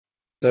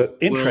So Well,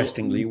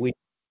 interestingly,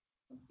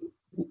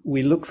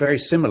 we look very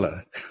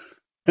similar.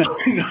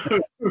 I know.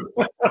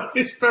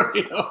 It's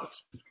very hard.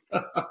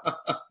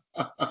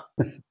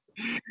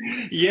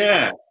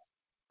 Yeah,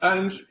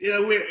 and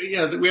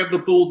we have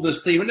the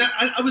baldness theme. And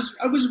I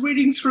was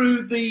reading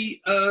through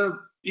the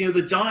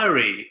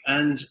diary,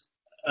 and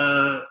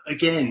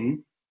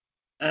again,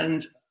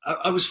 and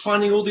I was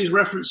finding all these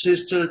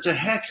references to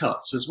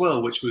haircuts as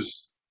well, which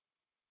was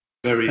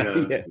very Yeah,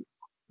 very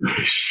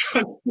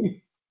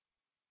shocking.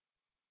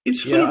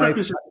 It's full yeah. of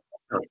references to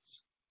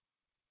haircuts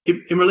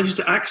in relation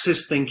to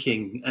access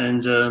thinking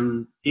and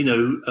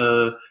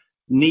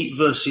neat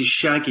versus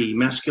shaggy,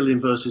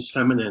 masculine versus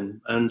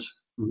feminine, and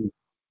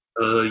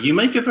you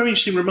make a very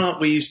interesting remark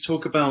where you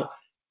talk about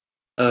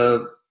uh,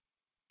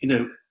 you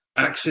know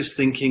access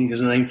thinking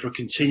as an aim for a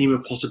continuum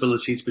of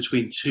possibilities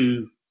between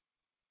two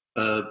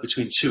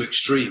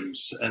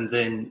extremes, and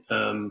then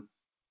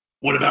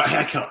what about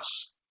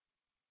haircuts?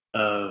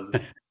 Uh,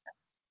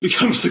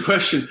 becomes the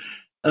question,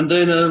 and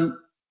then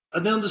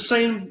the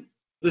same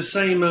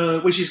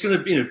which is going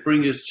to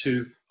bring us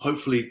to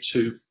hopefully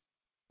to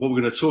what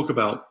we're going to talk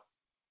about.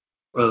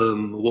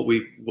 What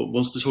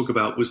wants to talk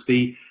about was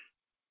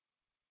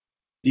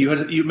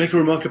you make a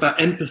remark about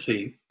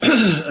empathy,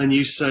 and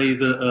you say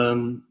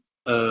that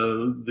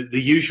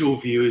the usual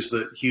view is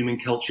that human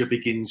culture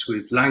begins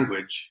with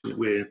language.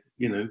 We're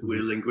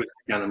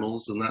linguistic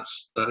animals, and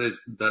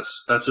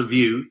that's a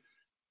view.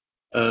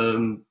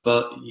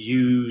 But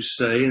you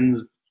say,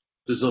 and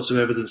there's lots of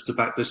evidence to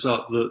back this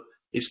up, that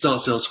it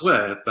starts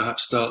elsewhere.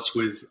 Perhaps starts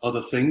with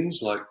other things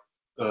like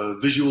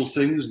visual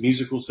things,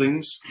 musical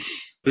things,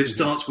 but it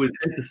starts with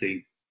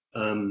empathy.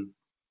 And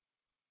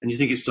you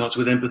think it starts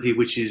with empathy,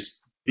 which is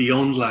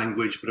beyond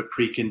language, but a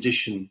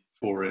precondition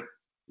for it.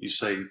 You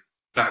say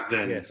back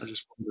then. I Yes.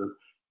 just wonder.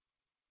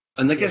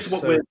 And I Yes.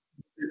 guess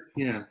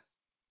yeah.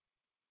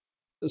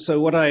 So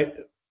what I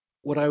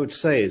would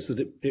say is that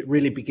it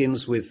really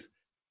begins with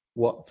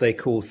what they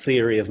call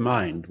theory of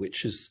mind,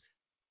 which is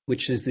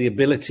the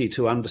ability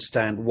to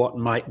understand what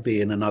might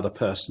be in another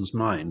person's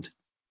mind,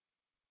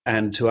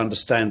 and to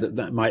understand that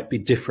that might be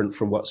different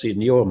from what's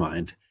in your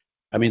mind.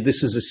 I mean,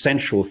 this is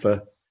essential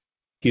for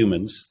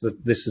humans.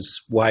 That this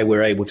is why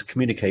we're able to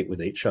communicate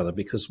with each other,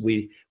 because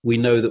we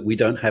know that we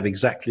don't have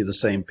exactly the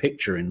same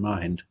picture in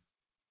mind.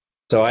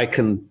 So I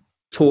can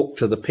talk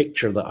to the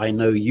picture that I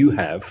know you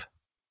have,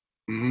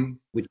 Hmm.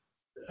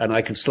 and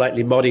I can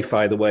slightly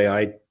modify the way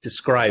I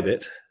describe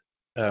it,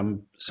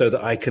 so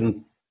that I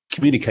can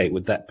communicate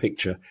with that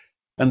picture.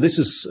 And this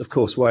is, of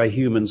course, why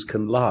humans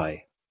can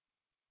lie.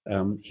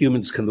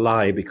 Humans can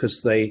lie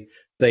because they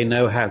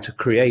know how to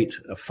create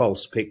a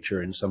false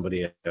picture in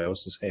somebody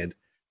else's head.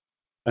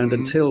 And Hmm.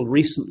 until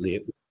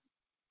recently,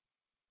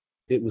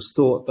 it was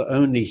thought that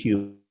only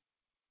humans,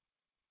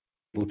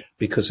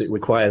 because it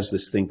requires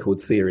this thing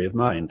called theory of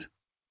mind.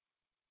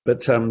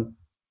 But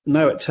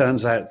now it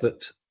turns out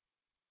that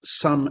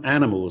some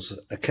animals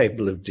are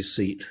capable of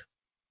deceit,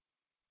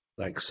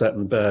 like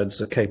certain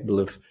birds are capable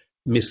of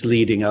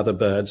misleading other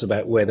birds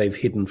about where they've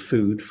hidden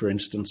food, for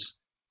instance.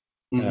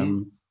 Hmm.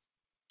 Um,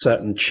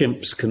 Certain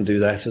chimps can do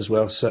that as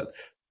well,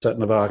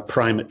 certain of our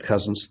primate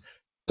cousins.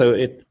 So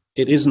it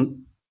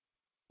isn't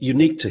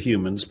unique to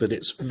humans, but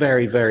it's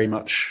very, very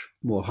much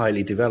more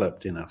highly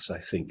developed in us, I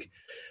think.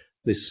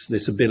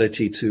 This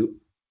ability to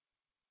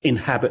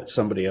inhabit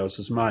somebody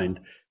else's mind.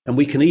 And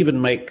we can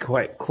even make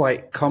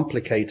quite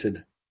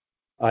complicated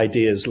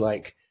ideas,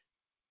 like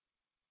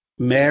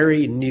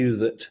Mary knew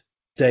that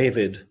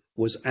David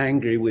was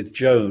angry with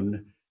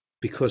Joan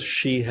because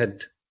she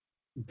had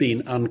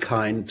been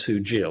unkind to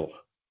Jill.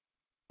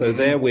 So Hmm.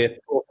 there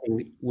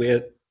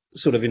we're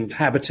sort of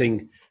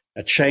inhabiting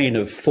a chain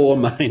of four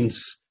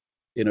minds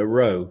in a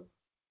row.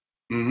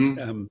 Hmm.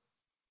 Um,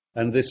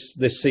 and this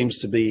seems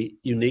to be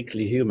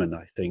uniquely human,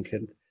 I think.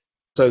 And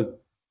so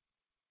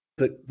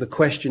the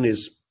question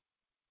is,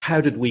 how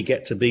did we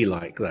get to be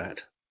like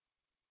that?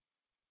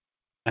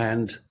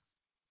 And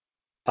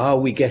are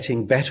we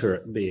getting better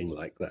at being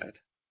like that?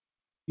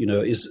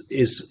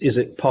 Is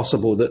it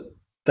possible that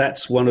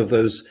that's one of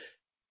those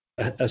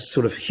a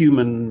sort of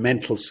human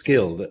mental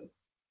skill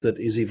that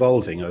is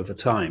evolving over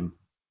time?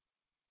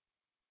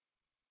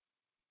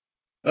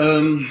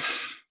 Um,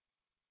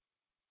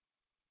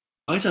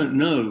 I don't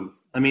know.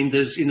 I mean,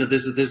 there's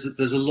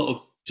a lot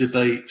of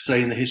debate,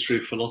 say, in the history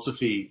of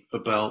philosophy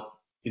about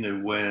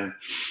where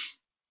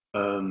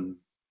um,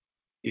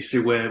 you see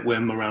where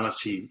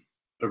morality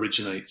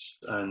originates,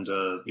 and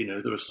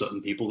there are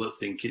certain people that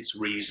think it's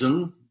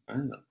reason,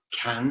 and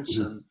Kant,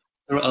 Mhm. and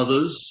there are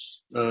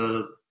others,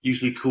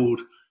 usually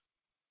called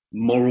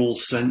moral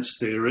sense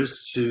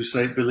theorists, who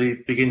say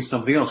believe begins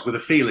something else with a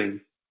feeling,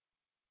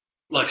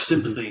 like Mhm.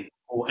 sympathy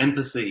or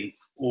empathy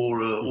or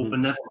Mhm.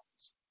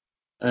 benevolence.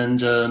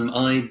 And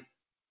I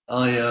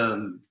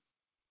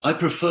I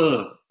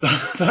prefer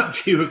that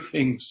view of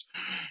things,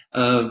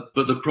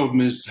 but the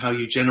problem is how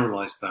you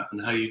generalize that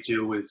and how you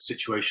deal with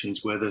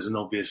situations where there's an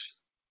obvious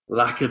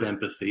lack of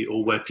empathy,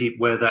 or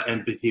where that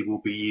empathy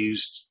will be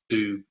used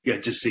to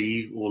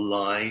deceive or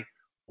lie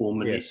or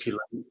Yes.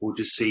 manipulate or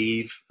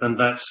deceive, and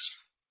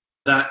that's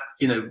that.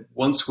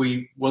 Once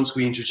we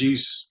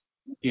introduce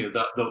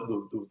that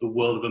the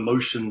world of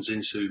emotions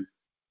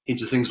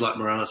into things like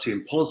morality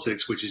and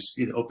politics, which is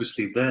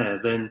obviously there,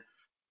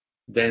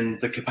 then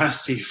the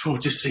capacity for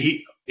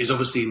deceit is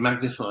obviously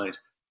magnified.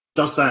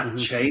 Does that Hmm.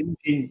 change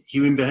in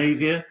human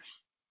behavior?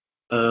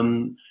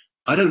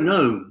 I don't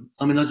know.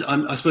 I mean,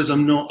 I suppose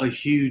I'm not a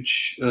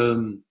huge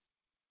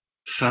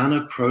fan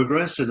of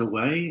progress in a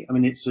way. I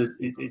mean, it's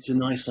a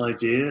nice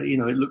idea.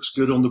 It looks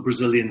good on the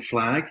Brazilian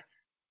flag,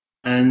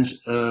 and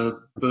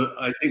but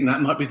I think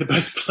that might be the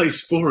best place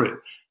for it.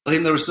 I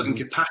think there are certain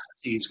Hmm.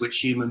 capacities which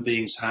human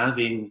beings have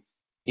in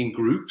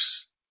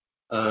groups,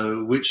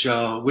 which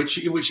are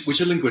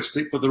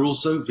linguistic, but they're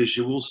also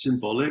visual,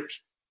 symbolic,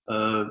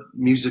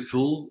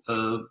 musical,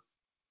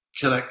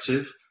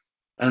 collective,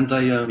 and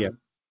they Yeah.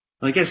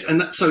 I guess, and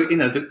that, so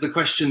the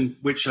question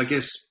which I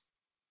guess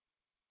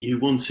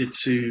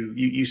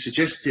you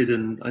suggested,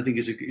 and I think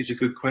is a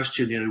good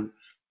question.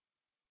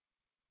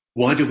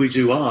 Why do we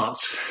do art?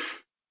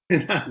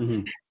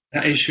 Hmm.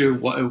 That issue.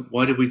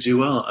 Why do we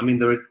do art? I mean,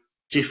 there are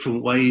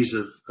different ways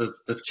of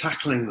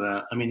tackling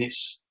that. I mean,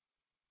 it's.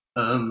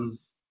 I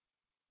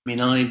mean,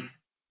 I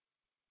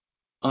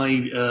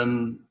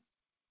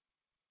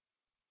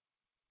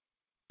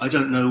I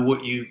don't know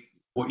what you.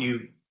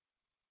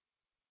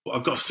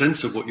 I've got a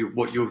sense of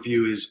what your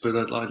view is, but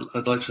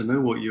I'd like to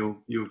know what your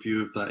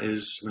view of that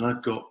is. I mean,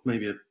 I've got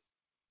maybe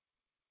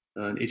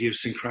an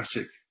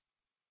idiosyncratic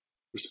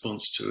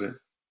response to it,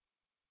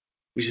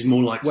 which is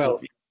more like sort Well,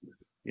 of,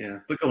 yeah.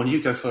 But go on,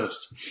 you go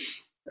first.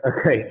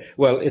 okay.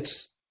 Well,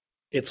 it's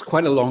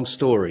quite a long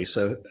story,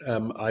 so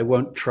I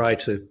won't try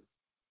to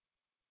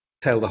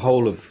tell the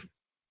whole of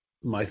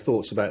my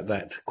thoughts about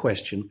that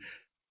question.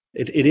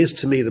 It is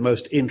to me the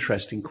most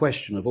interesting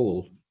question of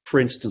all. For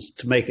instance,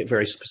 to make it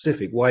very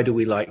specific, why do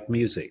we like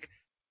music?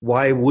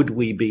 Why would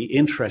we be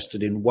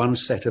interested in one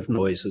set of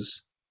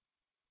noises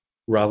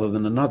rather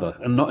than another?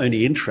 And not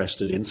only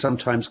interested in,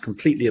 sometimes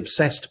completely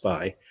obsessed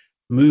by, Yeah.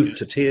 moved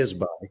to tears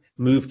by,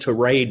 moved to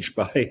rage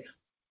by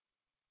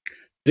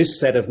this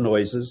set of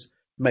noises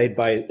made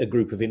by a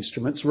group of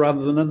instruments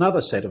rather than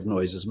another set of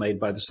noises made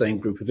by the same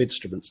group of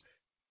instruments.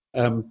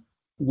 Um,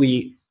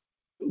 we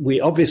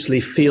we obviously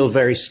feel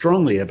very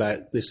strongly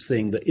about this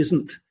thing that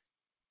isn't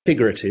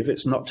figurative.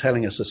 It's not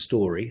telling us a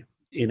story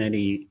in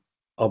any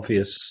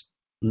obvious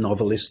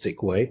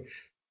novelistic way.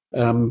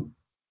 Um,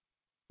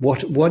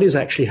 what is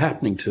actually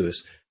happening to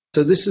us?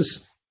 So this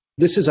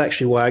is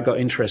actually why I got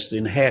interested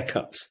in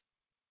haircuts,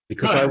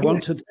 because Right.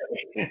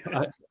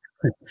 I,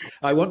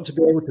 I want to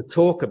be able to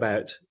talk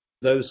about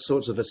those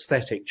sorts of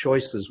aesthetic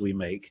choices we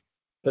make,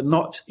 but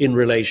not in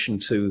relation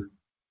to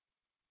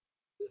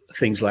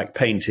things like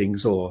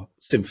paintings or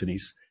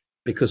symphonies,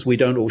 because we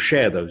don't all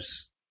share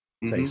those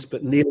tastes. Mm-hmm.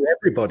 But nearly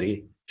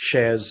everybody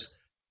shares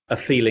a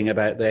feeling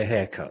about their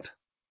haircut.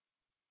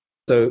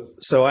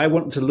 So I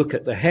want to look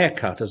at the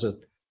haircut as a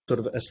sort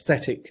of a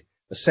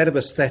set of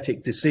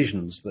aesthetic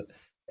decisions that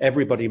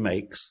everybody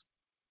makes,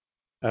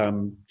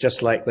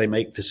 just like they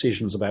make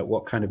decisions about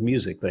what kind of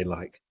music they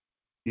like.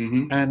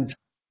 Mm-hmm. And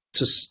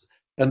to,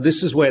 and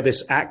this is where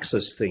this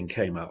axis thing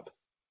came up,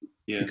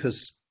 Yeah.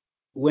 because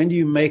when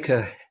you make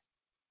a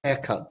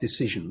haircut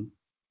decision,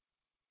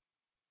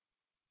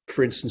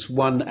 for instance,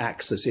 one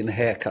axis in a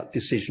haircut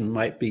decision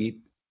might be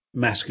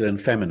masculine,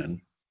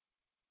 feminine.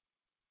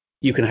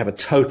 You can have a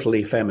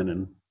totally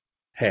feminine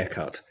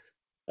haircut,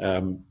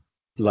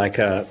 like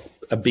a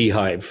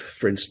beehive,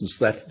 for instance.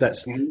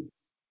 That's Mm-hmm.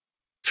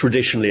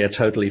 traditionally a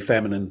totally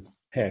feminine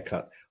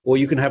haircut, or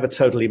you can have a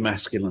totally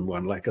masculine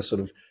one, like a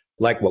sort of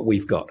like what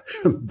we've got,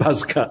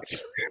 buzz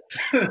cuts.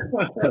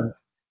 Um,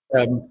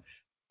 um,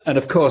 and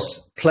of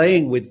course,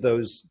 playing with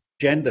those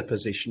gender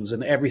positions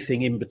and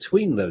everything in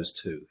between those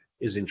two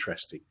is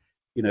interesting.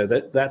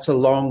 That's a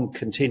long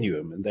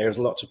continuum, and there's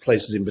lots of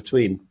places in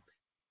between.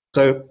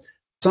 So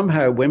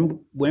somehow, when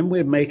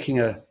we're making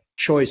a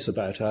choice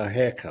about our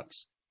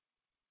haircuts,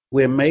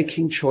 we're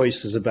making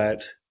choices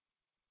about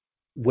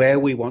where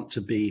we want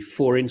to be,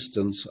 for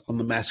instance, on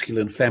the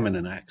masculine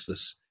feminine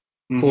axis,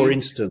 for Mm-hmm.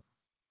 instance,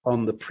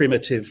 on the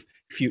primitive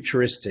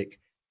futuristic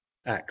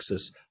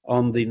axis,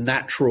 on the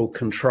natural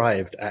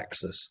contrived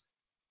axis,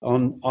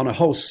 on a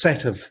whole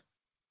set of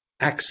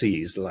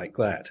axes like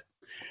that.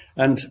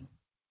 And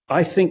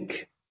I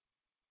think,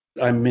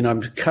 I mean,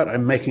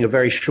 I'm making a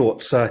very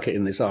short circuit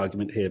in this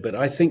argument here, but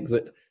I think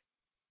that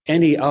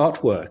any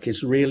artwork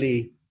is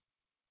really,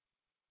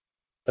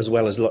 as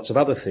well as lots of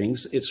other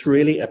things, it's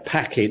really a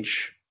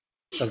package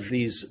of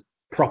these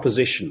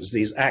propositions,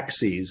 these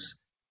axes,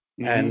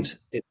 Mm-hmm.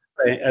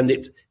 and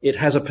it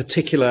has a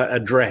particular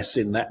address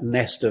in that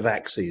nest of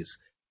axes.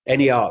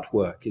 Any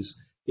artwork is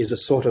a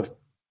sort of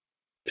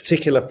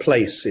particular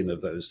place in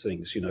of those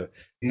things,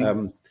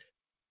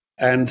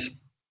 and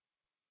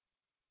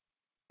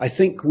I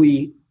think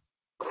we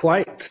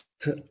quite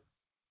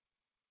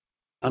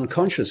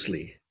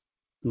unconsciously,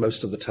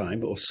 most of the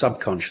time, or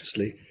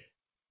subconsciously,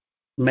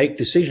 make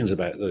decisions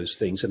about those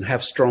things and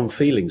have strong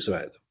feelings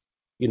about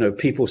them.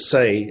 People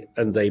say,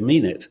 and they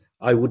mean it,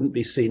 I wouldn't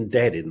be seen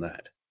dead in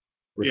that,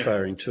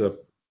 referring to a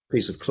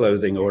piece of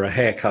clothing or a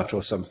haircut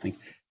or something.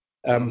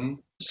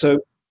 So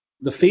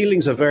the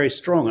feelings are very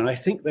strong, and I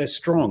think they're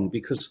strong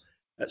because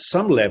at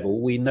some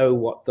level we know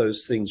what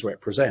those things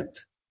represent.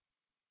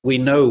 We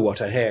know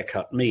what a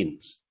haircut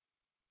means.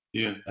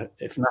 Yeah.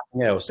 If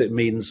nothing else, it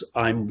means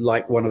I'm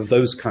like one of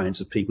those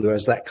kinds of people who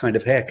has that kind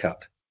of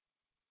haircut.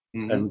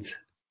 And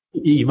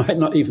you might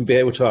not even be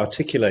able to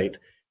articulate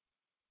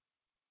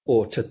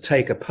or to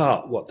take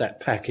apart what that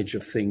package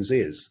of things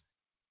is,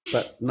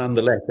 but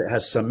nonetheless it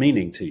has some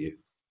meaning to you.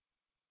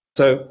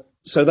 So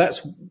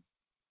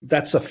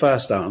that's a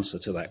first answer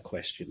to that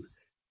question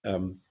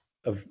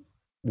of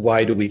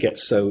why do we get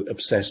so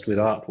obsessed with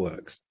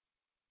artworks.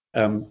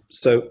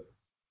 So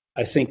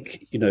I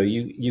think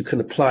you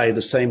can apply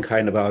the same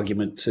kind of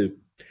argument to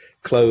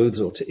clothes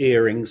or to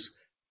earrings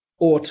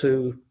or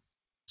to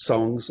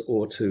songs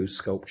or to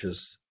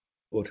sculptures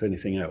or to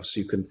anything else.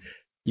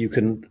 You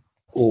can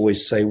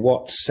always say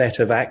what set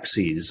of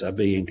axes are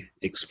being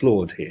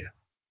explored here.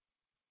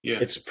 Yeah.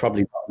 It's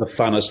probably not the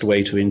funnest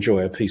way to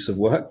enjoy a piece of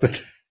work,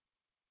 but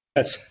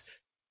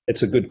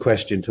it's a good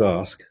question to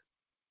ask.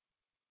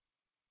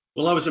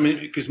 Well,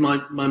 because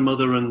my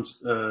mother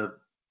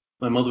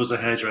my mother was a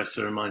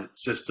hairdresser and my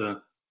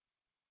sister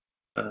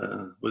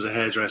was a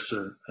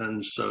hairdresser,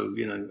 and so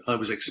I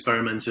was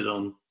experimented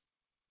on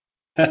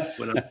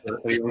when I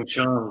was a young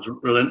child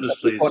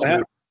relentlessly.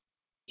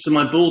 So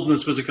my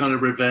baldness was a kind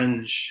of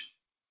revenge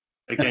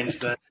against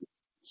that.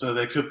 So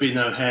there could be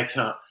no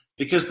haircut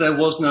because there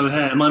was no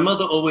hair. And my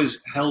mother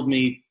always held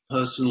me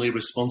personally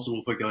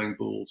responsible for going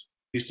bald.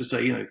 She used to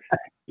say, you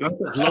have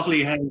that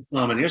lovely hair,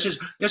 Simon. You have such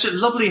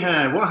lovely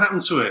hair. What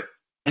happened to it?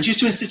 And she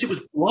used to insist it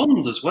was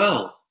blonde as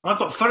well. I've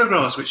got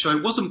photographs which show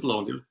it wasn't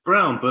blonde; it was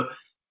brown. But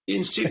she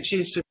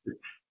insisted.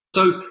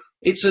 So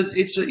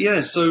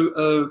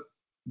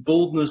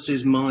baldness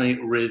is my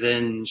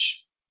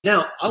revenge.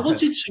 Now, I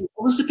was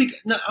because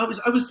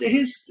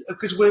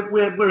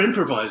we're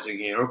improvising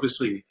here,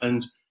 obviously,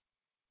 and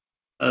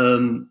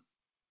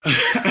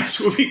as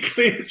will be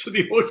clear to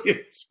the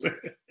audience, we're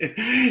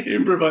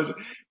improvising.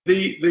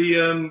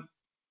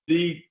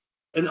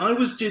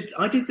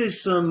 I did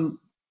this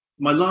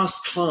my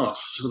last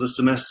class for the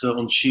semester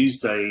on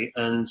Tuesday,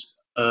 and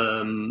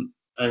I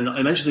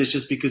mentioned this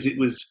just because it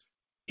was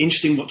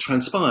interesting what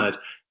transpired.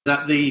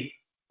 That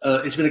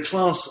it's been a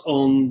class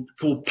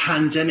called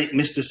Pandemic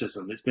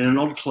Mysticism. It's been an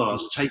odd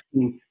class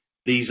taking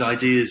these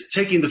ideas,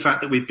 taking the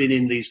fact that we've been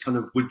in these kind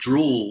of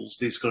withdrawals,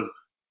 these kind of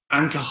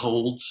anchor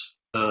holds,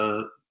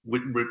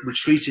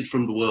 retreated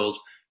from the world,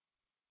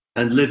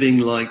 and living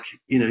like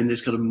in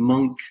this kind of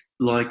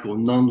monk-like or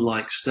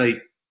nun-like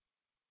state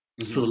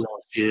for the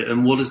last year.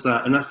 And what is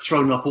that? And that's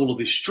thrown up all of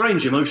these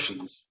strange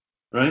emotions,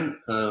 right?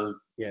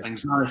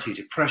 Anxiety,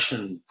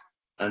 depression,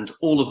 and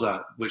all of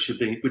that, which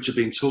are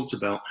being talked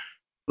about.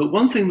 But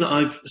one thing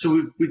that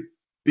we've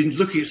been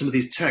looking at some of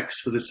these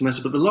texts for this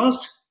semester, but the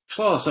last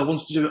class I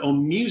wanted to do it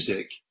on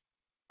music,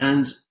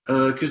 and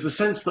because the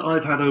sense that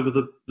I've had over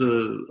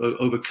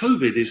over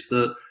COVID is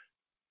that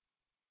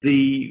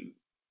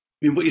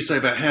what you say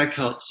about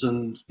haircuts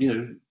and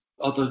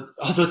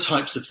other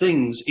types of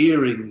things,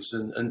 earrings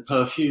and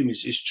perfume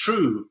is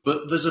true,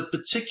 but there's a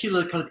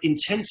particular kind of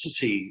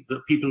intensity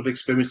that people have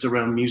experienced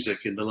around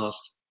music in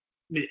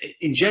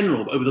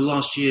general over the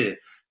last year.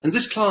 And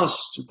this class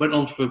went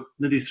on for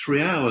nearly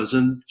 3 hours,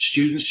 and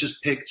students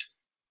just picked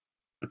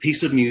a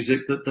piece of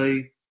music that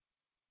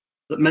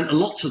meant a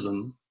lot to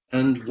them,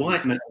 and why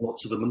it meant a lot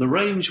to them, and the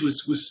range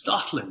was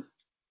startling.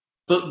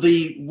 But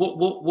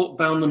what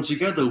bound them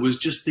together was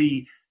just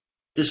the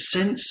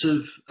sense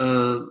of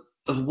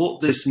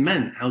what this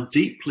meant, how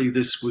deeply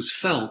this was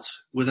felt,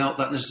 without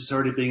that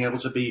necessarily being able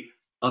to be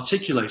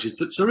articulated.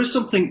 So there is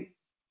something,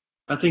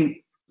 I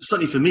think,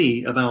 certainly for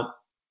me, about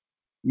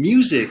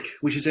music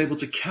which is able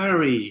to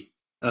carry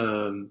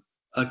a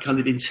kind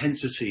of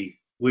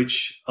intensity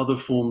which other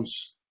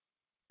forms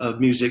of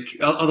music,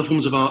 other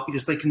forms of art,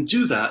 because they can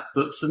do that.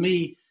 But for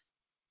me,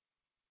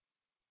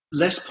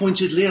 less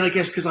pointedly, I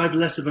guess because I have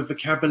less of a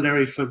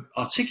vocabulary for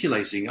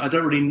articulating, I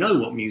don't really know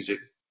what music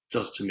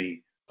does to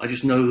me. I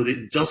just know that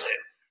it does it.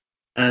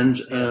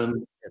 And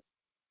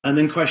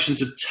then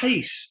questions of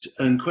taste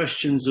and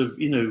questions of,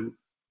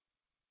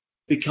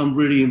 become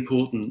really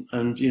important.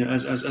 And,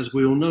 as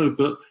we all know,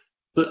 but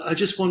I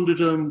just wondered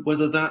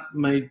whether that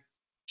made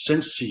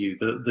sense to you,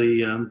 that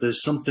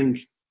there's something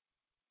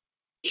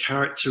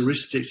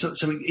characteristic,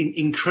 something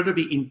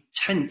incredibly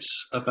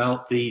intense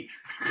about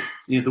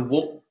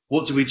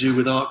what do we do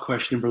with art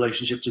question in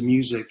relationship to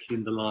music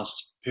in the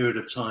last period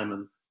of time,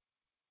 and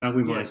how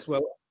we might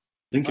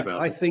think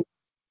about it.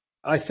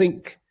 I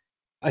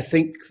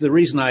think the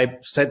reason I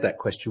said that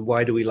question,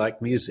 why do we like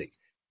music,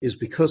 is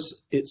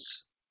because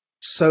it's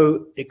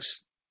so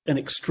an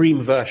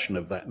extreme version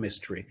of that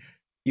mystery.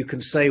 You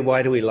can say,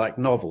 why do we like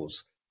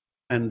novels?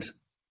 And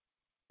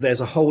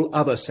there's a whole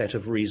other set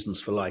of reasons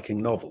for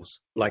liking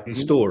novels, like the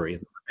story,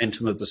 the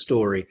momentum of the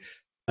story,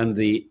 and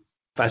the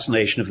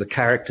fascination of the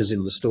characters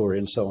in the story,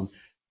 and so on.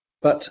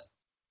 But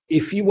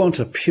if you want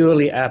a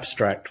purely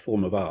abstract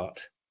form of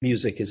art,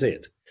 music is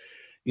it.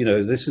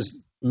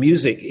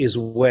 Music is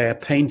where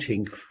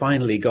painting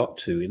finally got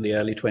to in the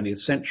early 20th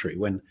century,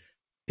 when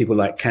people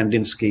like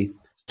Kandinsky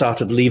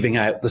started leaving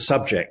out the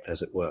subject,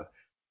 as it were.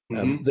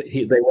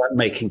 They weren't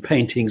making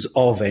paintings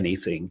of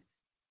anything,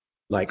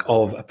 like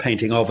of a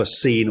painting of a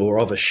scene or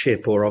of a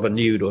ship or of a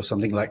nude or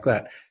something like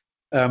that.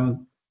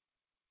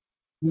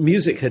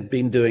 Music had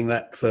been doing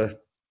that for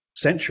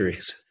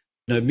centuries.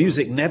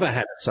 Music never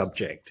had a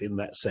subject in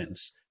that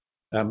sense.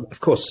 Of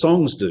course,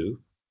 songs do.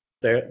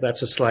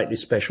 That's a slightly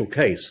special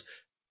case.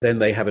 Then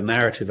they have a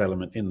narrative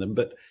element in them.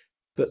 But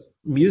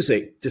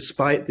music,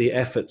 despite the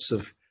efforts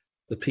of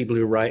the people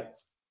who write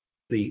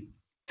the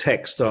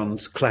text on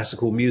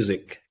classical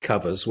music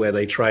covers, where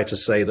they try to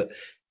say that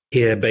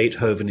here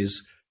Beethoven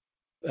is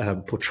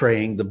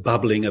portraying the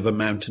bubbling of a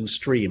mountain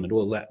stream and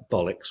all that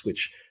bollocks,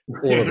 which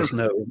all of us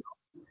know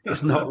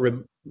is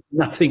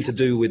nothing to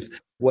do with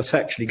what's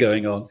actually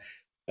going on.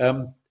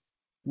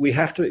 We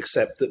have to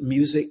accept that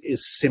music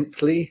is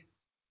simply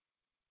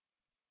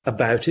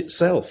about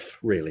itself,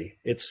 really.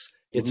 It's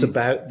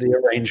about the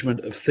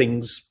arrangement of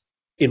things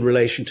in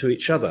relation to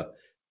each other.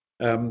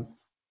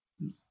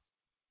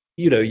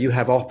 You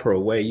have opera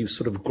where you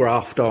sort of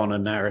graft on a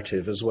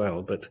narrative as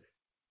well, but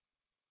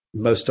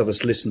most of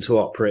us listen to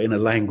opera in a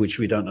language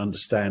we don't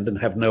understand and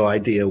have no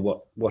idea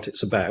what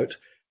it's about,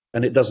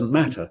 and it doesn't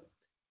matter.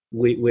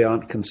 We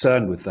aren't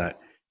concerned with that.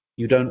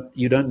 You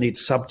don't need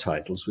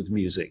subtitles with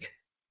music.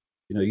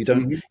 You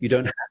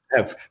don't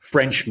have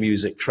French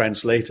music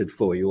translated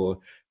for you or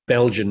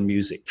Belgian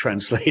music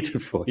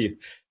translated for you.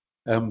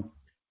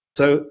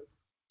 So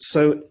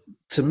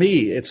to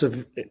me,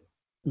 it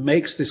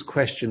makes this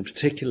question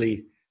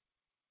particularly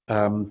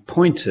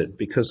pointed,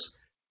 because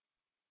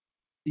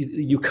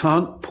you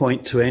can't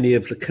point to any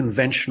of the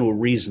conventional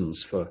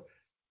reasons for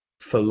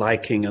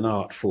liking an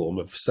art form,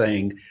 of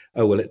saying,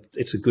 oh, well,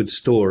 it's a good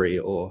story,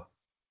 or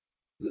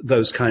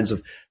those kinds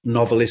of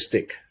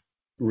novelistic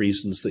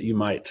reasons that you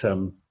might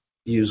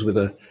use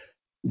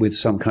with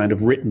some kind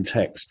of written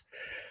text.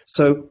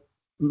 So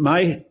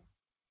my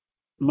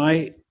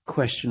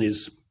question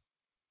is,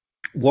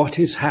 what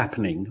is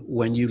happening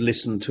when you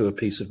listen to a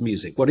piece of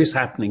music? What is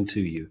happening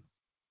to you?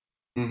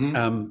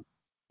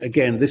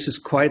 Again, this is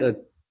quite a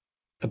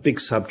big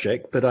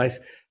subject, but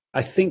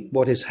I think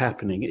what is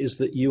happening is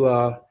that you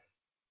are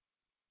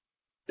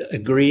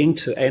agreeing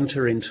to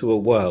enter into a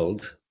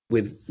world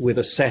with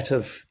a set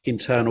of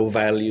internal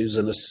values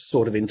and a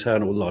sort of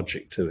internal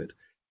logic to it.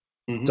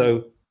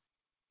 So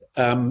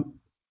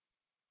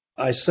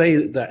I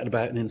say that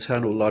about an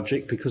internal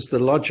logic because the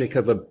logic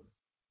of a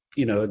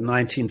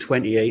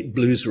 1928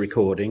 blues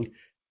recording,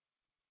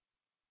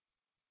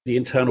 the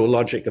internal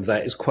logic of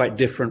that is quite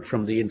different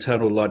from the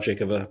internal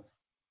logic of a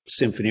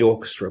symphony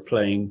orchestra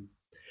playing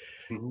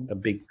a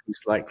big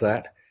piece like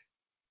that.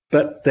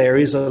 But there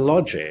is a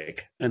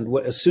logic, and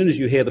as soon as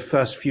you hear the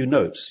first few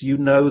notes, you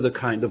know the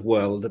kind of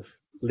world of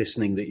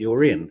listening that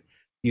you're in.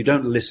 You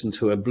don't listen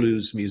to a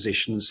blues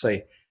musician and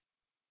say,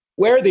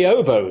 where are the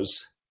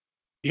oboes?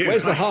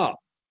 Where's the harp?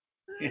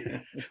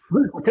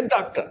 Who's the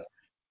conductor?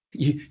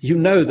 You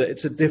know that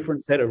it's a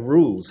different set of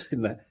rules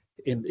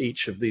in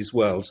each of these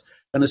worlds.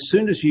 And as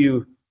soon as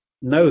you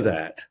know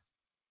that,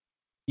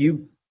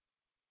 you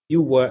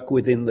work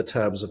within the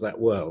terms of that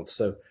world.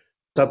 So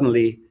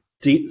suddenly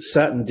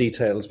certain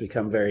details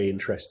become very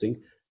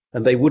interesting,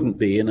 and they wouldn't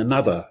be in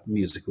another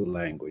musical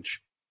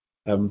language.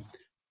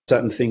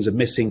 Certain things are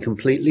missing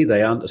completely.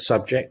 They aren't a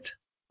subject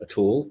at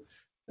all.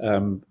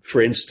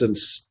 For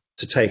instance,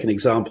 to take an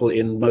example,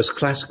 in most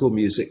classical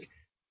music,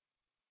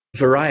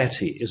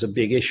 variety is a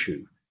big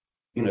issue.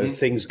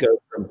 Things go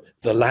from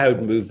the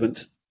loud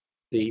movement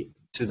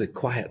to the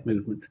quiet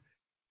movement,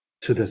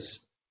 to the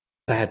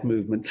sad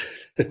movement,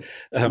 to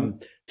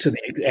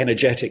the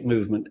energetic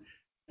movement.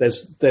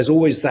 There's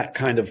always that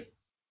kind of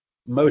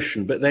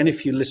motion. But then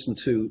if you listen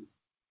to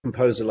a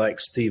composer like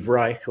Steve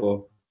Reich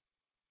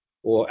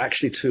or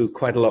actually to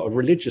quite a lot of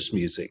religious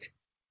music,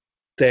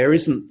 there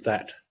isn't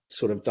that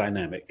sort of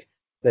dynamic.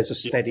 There's a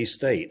steady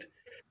state.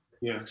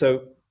 Yeah.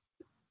 So,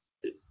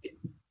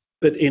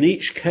 but in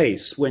each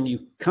case, when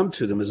you come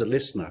to them as a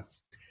listener,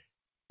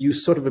 you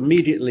sort of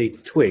immediately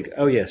twig,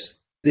 oh yes,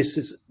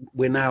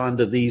 we're now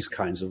under these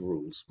kinds of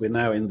rules. We're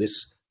now in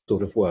this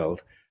sort of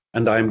world,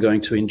 and I'm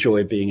going to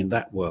enjoy being in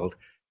that world.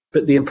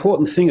 But the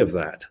important thing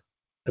about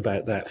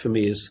that for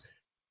me is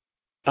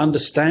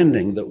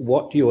understanding that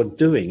what you're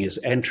doing is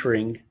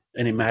entering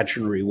an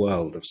imaginary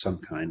world of some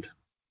kind.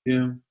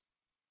 Yeah.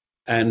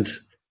 And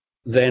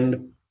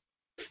then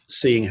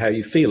seeing how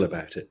you feel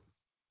about it.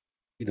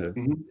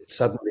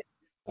 Suddenly,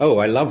 oh,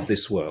 I love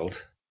this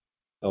world.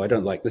 Oh, I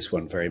don't like this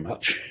one very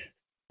much.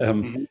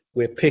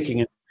 We're picking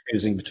and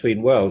choosing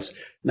between worlds.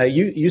 Now,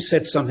 you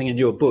said something in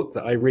your book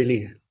that I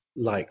really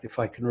liked, if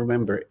I can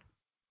remember it.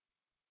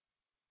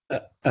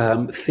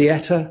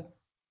 Theatre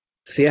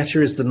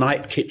is the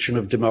night kitchen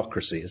of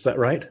democracy. Is that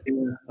right?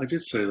 Yeah, I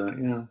did say that.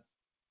 Yeah.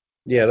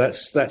 Yeah,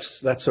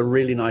 that's a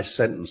really nice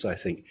sentence, I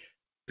think,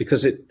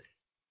 because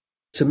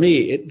to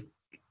me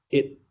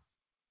it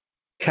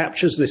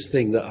captures this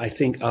thing that I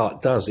think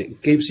art does.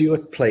 It gives you a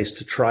place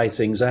to try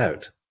things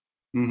out.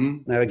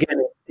 Mm-hmm. Now,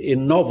 again,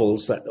 in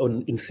novels,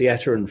 in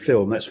theatre and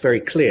film, that's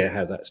very clear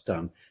how that's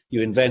done.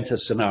 You invent a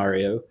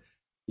scenario,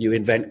 you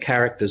invent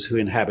characters who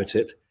inhabit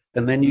it,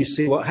 and then you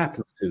see what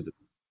happens to them.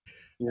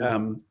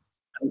 Yeah.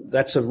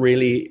 That's a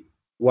really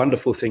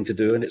wonderful thing to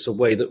do, and it's a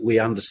way that we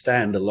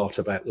understand a lot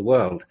about the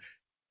world.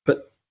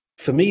 But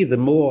for me, the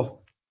more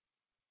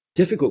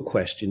difficult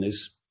question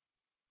is,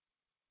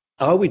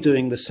 are we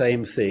doing the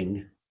same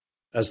thing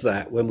as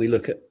that when we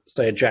look at,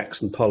 say, a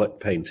Jackson Pollock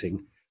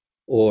painting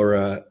or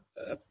a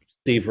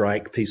Steve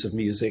Reich piece of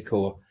music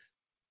or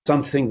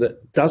something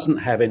that doesn't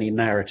have any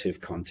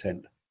narrative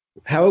content?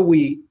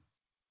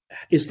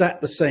 Is that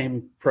the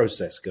same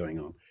process going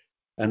on?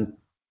 And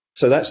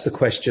so that's the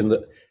question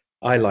that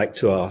I like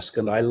to ask,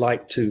 and I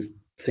like to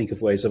think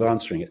of ways of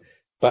answering it.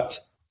 But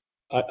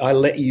I'll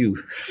let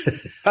you,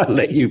 I'll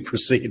let you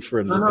proceed for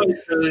a little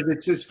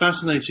bit. It's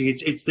fascinating.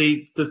 It's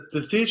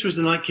the theatre as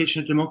the night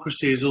kitchen of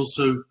democracy is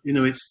also,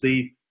 it's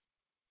the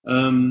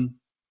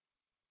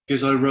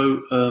because I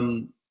wrote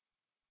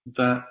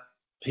that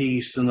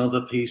piece and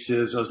other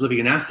pieces. I was living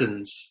in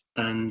Athens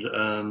and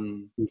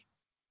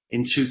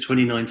in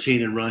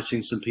 2019 and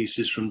writing some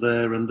pieces from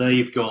there. And there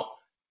you've got,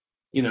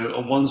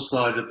 on one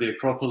side of the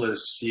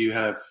Acropolis, you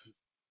have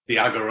the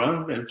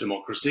Agora,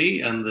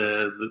 democracy, and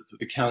the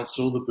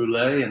council, the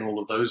Boulé, and all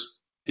of those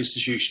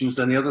institutions.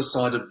 Then the other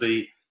side of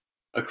the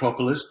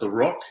Acropolis, the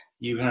Rock,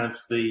 you have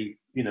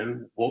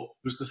what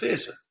was the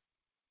theatre.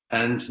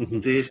 And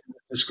theatre is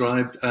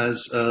described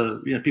as,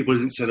 people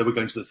didn't say they were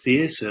going to the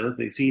theatre.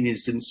 The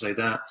Athenians didn't say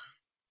that.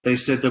 They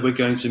said they were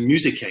going to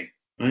musicae,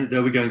 right?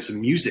 They were going to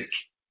music,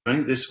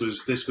 right? This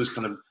was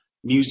kind of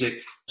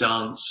music,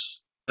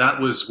 dance. That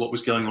was what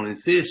was going on in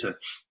theatre.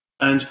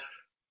 And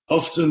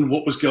often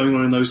what was going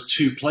on in those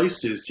two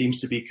places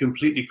seems to be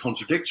completely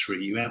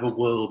contradictory. You have a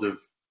world of,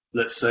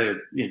 let's say,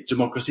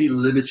 democracy,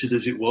 limited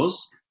as it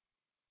was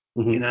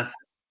in Athens.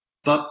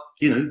 But,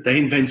 they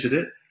invented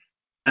it.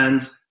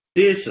 And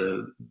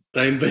theatre,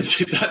 they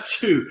invented that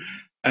too.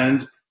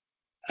 And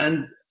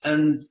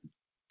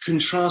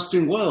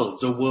contrasting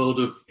worlds, a world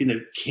of,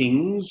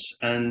 kings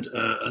and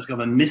a kind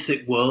of a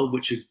mythic world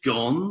which had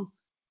gone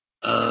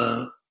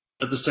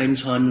at the same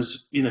time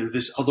as,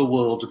 this other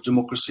world of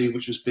democracy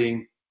which was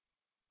being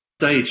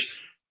staged.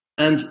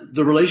 And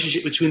the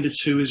relationship between the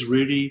two is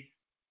really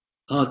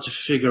hard to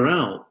figure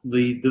out.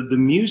 The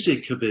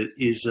music of it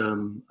is,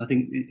 I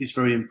think, is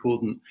very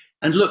important.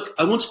 And look,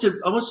 I wanted to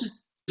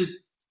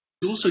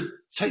also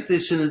take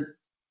this there's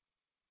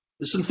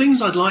some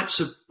things I'd like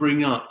to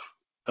bring up.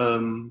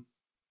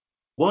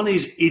 One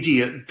is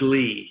idiot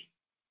glee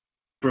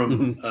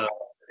from,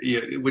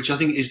 which I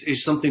think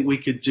is something we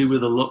could do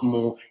with a lot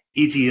more.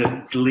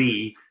 Idiot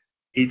glee.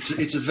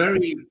 It's a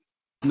very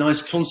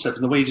nice concept,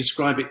 and the way you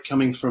describe it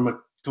coming from a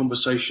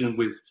conversation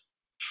with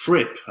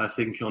Fripp, I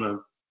think, on a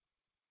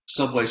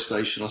subway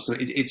station or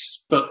something.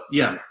 Just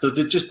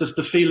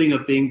the feeling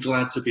of being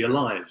glad to be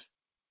alive.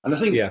 And I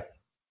think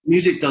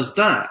music does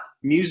that.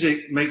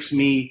 Music makes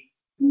me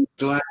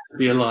glad to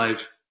be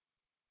alive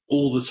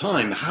all the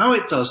time. How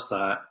it does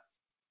that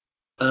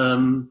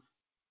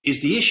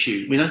is the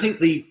issue. I mean, I think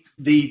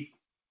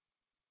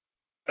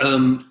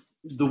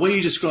the way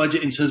you described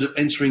it in terms of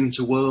entering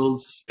into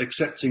worlds,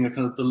 accepting a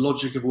kind of the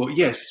logic of what,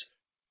 yes.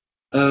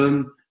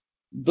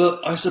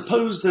 But I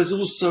suppose there's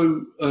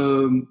also,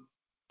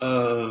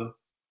 but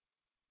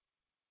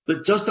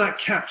does that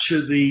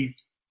capture the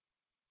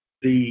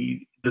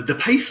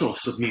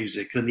pathos of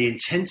music and the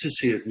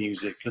intensity of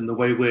music and the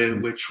way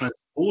we're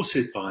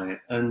transported by it?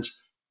 And,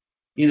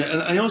 and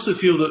I also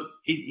feel that,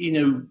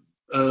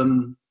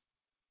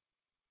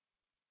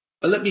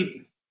 let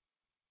me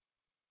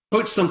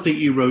quote something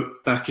you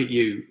wrote back at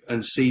you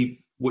and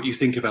see what you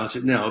think about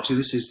it now.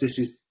 Obviously, this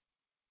is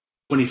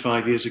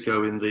 25 years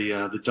ago in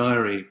the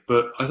diary,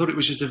 but I thought it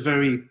was just a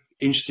very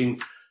interesting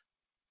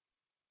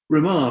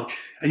remark.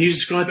 And you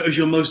describe it as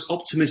your most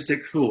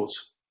optimistic thought.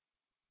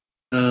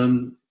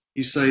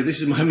 You say,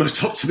 "This is my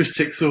most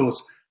optimistic thought.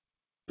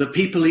 The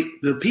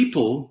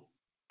people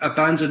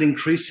abandon the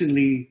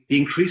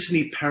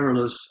increasingly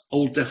perilous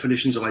old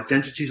definitions of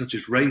identity, such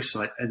as race,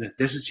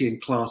 ethnicity,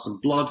 and class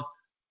and blood,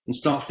 and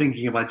start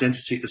thinking of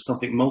identity as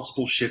something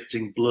multiple,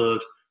 shifting,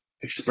 blurred,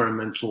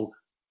 experimental,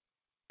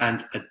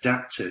 and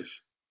adaptive."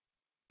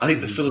 I think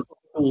the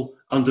philosophical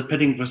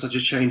underpinning for such a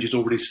change is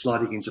already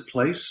sliding into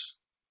place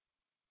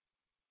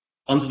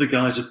under the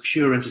guise of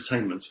pure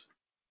entertainment.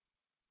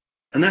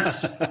 And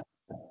that's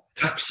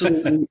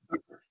absolutely,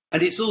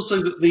 and it's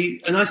also that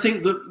and I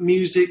think that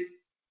music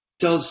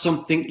does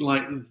something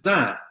like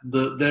that,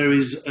 that there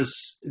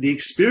is the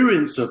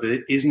experience of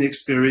it is an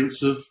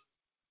experience of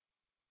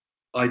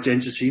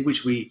identity,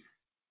 which we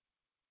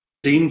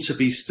seem to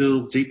be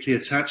still deeply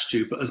attached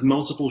to, but as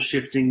multiple,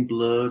 shifting,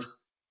 blurred,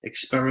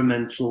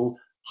 experimental,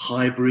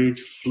 hybrid,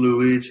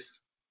 fluid,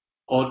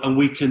 odd, and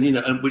we can,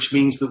 and which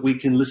means that we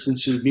can listen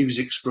to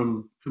music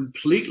from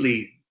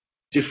completely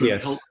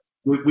different cultures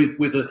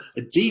with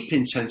a deep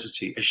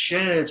intensity, a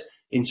shared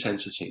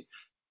intensity.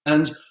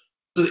 And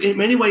So in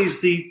many ways,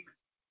 I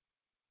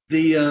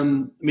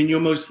mean,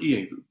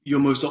 your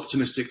most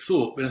optimistic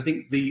thought, but I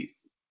think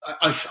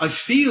I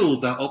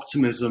feel that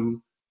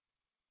optimism.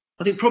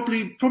 I think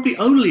probably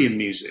only in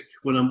music,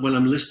 when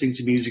I'm listening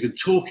to music and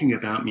talking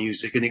about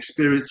music and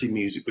experiencing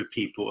music with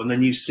people, and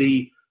then you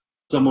see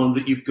someone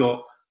that you've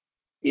got,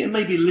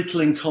 maybe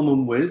little in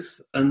common with,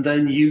 and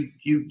then you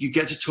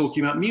get to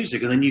talking about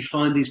music, and then you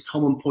find these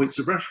common points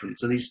of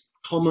reference and these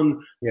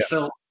common Yeah.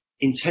 felt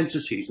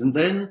intensities, and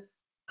then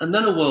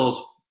a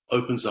world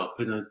opens up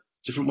in a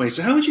different way.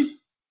 So how would do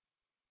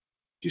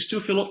you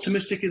still feel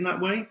optimistic in that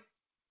way?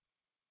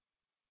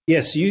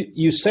 Yes,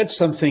 you said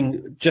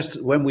something just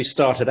when we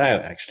started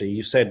out. Actually,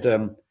 you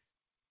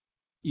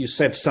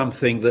said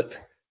something that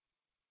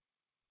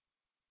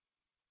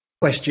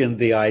questioned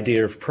the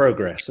idea of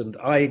progress, and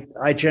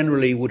I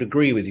generally would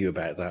agree with you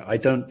about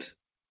that.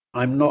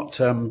 I'm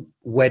not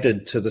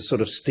wedded to the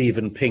sort of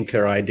Steven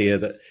Pinker idea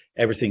that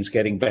everything's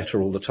getting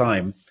better all the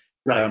time.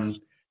 Right.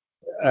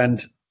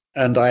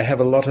 And I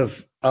have a lot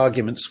of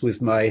arguments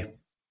with my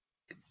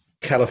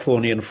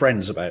Californian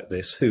friends about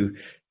this, who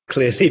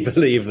clearly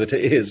believe that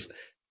it is,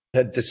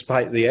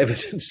 despite the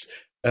evidence,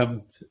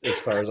 as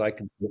far as I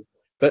can see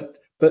it.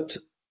 But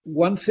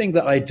one thing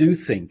that I do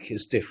think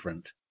is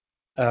different.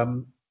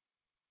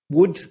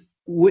 Would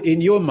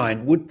in your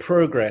mind, would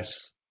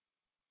progress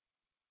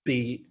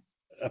be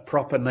a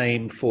proper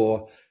name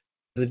for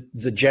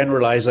the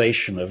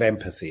generalization of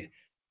empathy?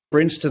 For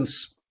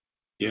instance,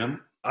 Yeah.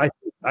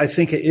 I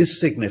think it is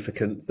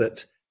significant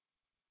that,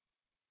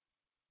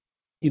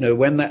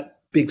 when that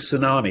big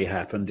tsunami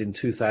happened in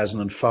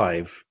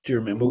 2005, do you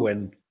remember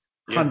when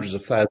hundreds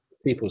of thousands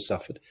of people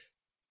suffered?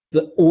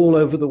 That all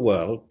over the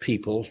world,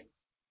 people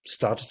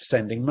started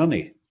sending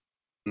money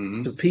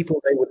to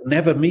people they would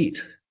never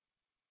meet,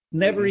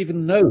 never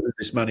even know who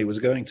this money was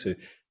going to.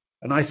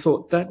 And I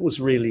thought that was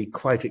really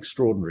quite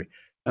extraordinary.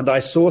 And I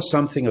saw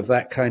something of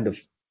that kind of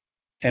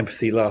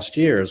empathy last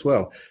year as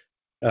well.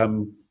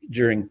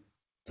 During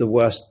the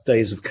worst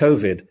days of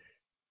COVID,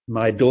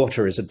 my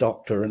daughter is a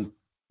doctor, and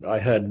I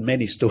heard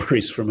many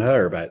stories from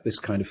her about this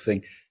kind of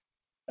thing.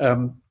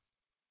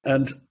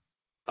 And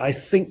I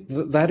think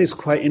that is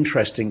quite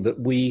interesting, that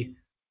we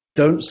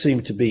don't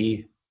seem to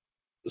be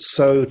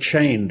so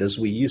chained as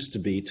we used to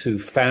be to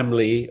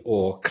family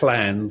or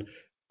clan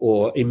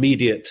or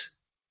immediate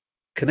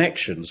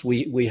connections.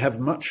 We have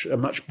a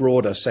much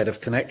broader set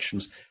of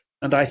connections.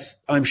 And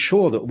I'm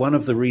sure that one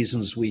of the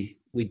reasons we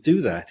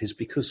do that is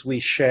because we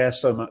share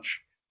so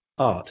much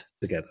art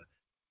together.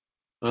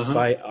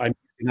 I'm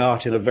using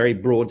art in a very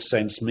broad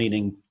sense,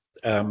 meaning,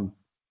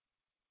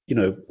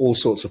 all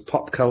sorts of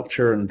pop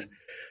culture and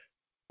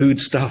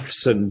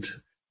foodstuffs, and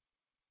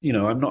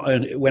I'm not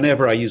only,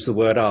 whenever I use the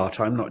word art,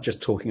 I'm not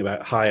just talking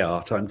about high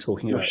art. I'm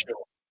talking about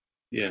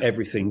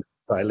everything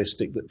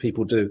stylistic that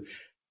people do,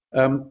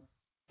 and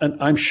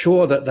I'm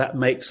sure that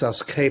makes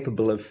us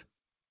capable of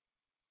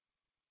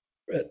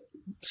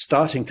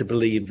starting to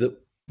believe that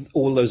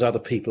all those other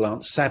people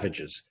aren't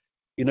savages.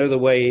 The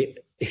way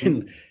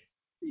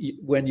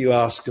when you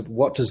ask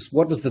what does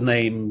the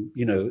name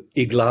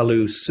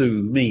Iglalu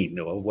Sioux mean,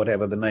 or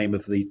whatever the name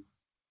of the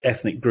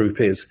ethnic group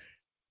is,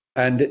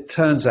 and it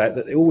turns out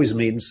that it always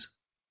means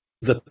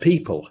the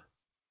people.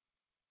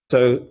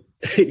 So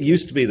it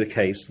used to be the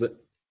case that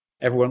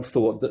everyone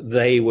thought that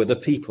they were the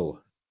people,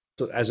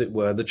 so as it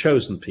were, the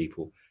chosen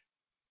people.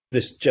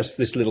 This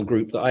little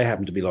group that I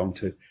happen to belong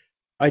to.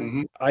 I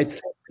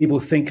think people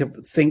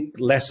think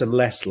less and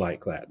less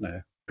like that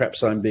now.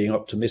 Perhaps I'm being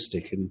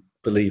optimistic in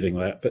believing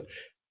that,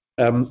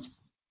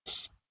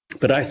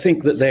 but I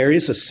think that there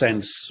is a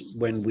sense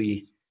when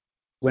we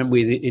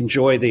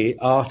enjoy the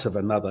art of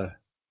another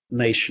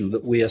nation,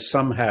 that we are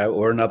somehow,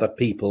 or another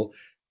people,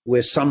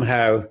 we're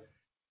somehow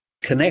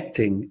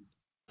connecting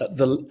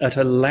at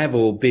a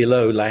level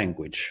below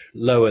language,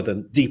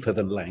 deeper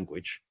than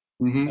language.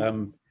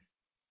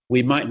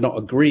 We might not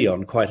agree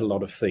on quite a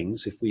lot of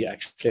things if we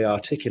actually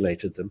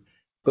articulated them,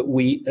 but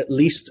we at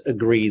least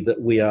agree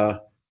that we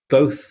are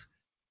both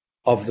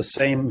of the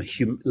same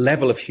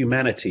level of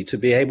humanity to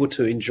be able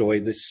to enjoy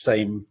this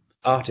same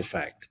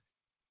artifact.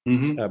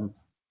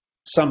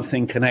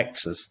 Something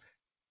connects us.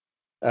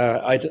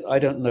 I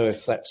don't know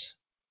if that's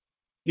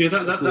I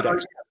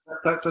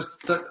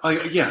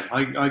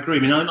agree. I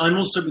mean, I'm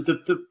also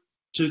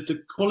to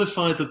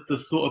qualify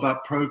the thought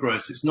about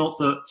progress. It's not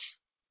that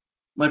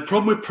my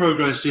problem with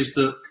progress is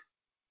that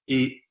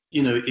it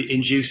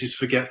induces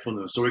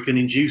forgetfulness, or it can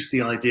induce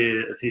the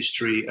idea of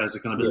history as a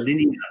kind of a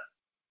linear.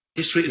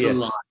 History is a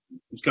line.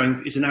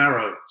 It's an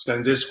arrow. It's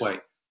going this way,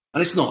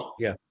 and it's not.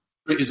 Yeah.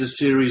 It is a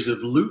series of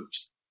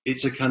loops.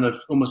 It's a kind of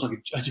almost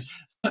like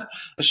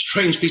a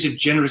strange piece of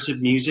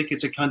generative music.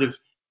 It's a kind of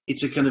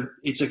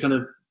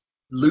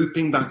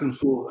looping back and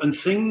forth, and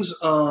things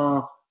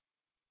are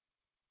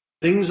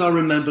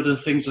remembered and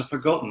things are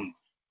forgotten,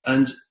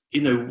 and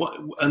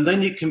and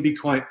then it can be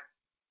quite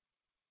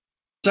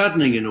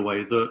saddening in a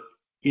way that,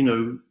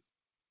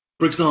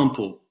 for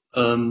example,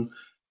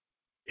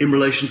 in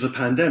relation to the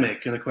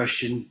pandemic, and a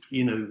question,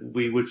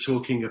 we were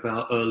talking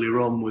about earlier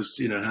on was,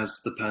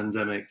 has the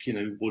pandemic,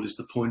 what is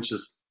the point of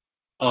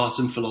art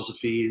and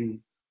philosophy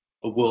in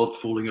a world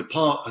falling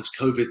apart? Has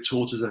COVID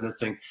taught us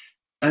anything?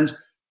 And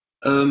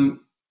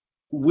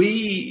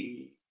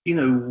we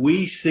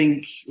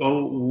think,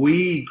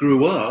 we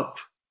grew up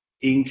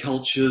in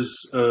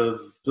cultures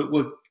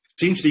that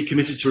seemed to be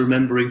committed to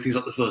remembering things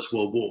like the First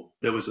World War.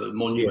 There was a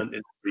monument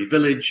in every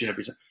village and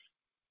everything.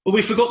 But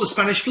we forgot the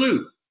Spanish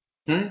flu.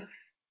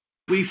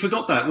 We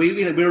forgot that.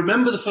 We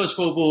remember the First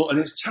World War, and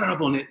it's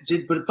terrible, and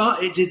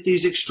but it did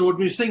these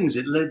extraordinary things.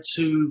 It led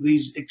to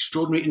these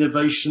extraordinary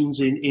innovations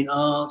in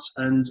art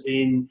and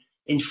in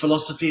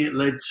philosophy. It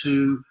led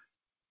to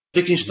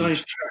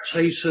Wittgenstein's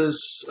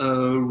Tractatus,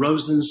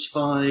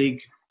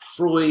 Rosenzweig,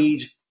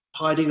 Freud,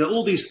 Heidegger,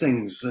 all these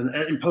things, and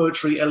in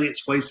poetry,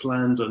 Eliot's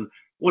Wasteland, and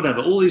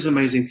whatever, all these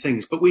amazing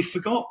things. But we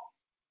forgot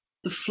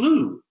the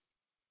flu,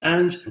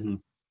 and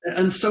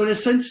so in a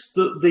sense,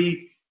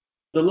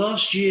 the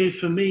last year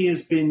for me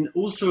has been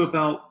also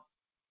about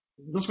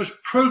not so much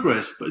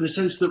progress, but in the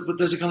sense that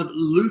there's a kind of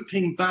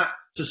looping back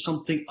to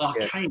something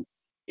archaic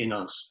in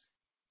us,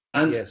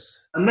 and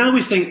now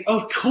we think,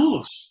 of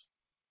course,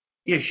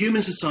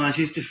 human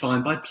society is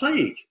defined by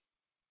plague.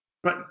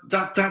 Right,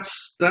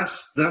 that's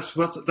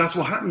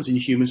what happens in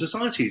human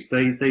societies.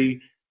 They're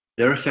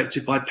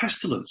affected by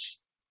pestilence,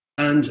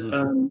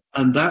 and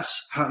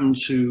that's happened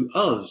to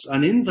us.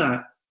 And in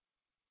that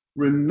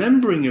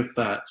remembering of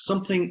that,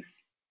 something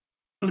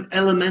kind of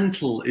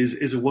elemental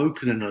is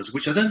awoken in us,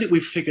 which I don't think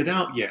we've figured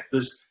out yet.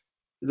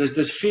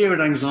 There's fear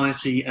and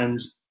anxiety and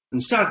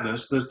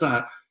sadness. There's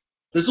that.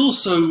 There's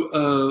also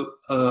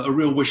a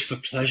real wish for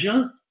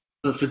pleasure,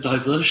 for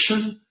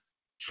diversion,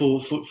 for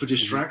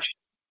distraction.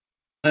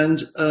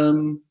 And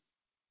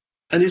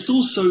it's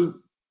also,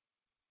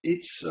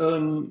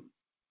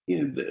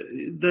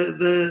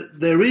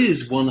 there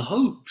is, one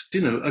hopes,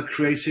 a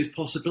creative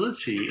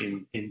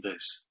possibility in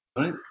this,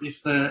 right?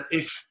 If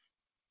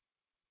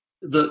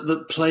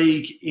the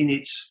plague in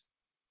its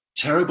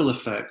terrible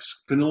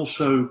effects can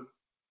also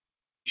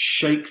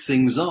shake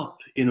things up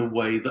in a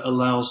way that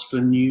allows for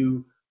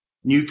new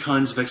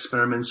kinds of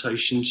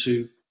experimentation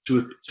to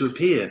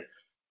appear.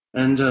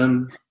 And I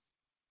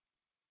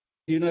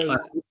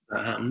hope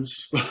that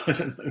happens. I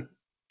don't know.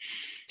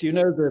 Do you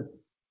know that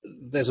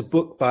there's a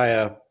book by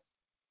a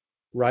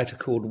writer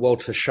called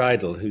Walter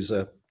Scheidel, who's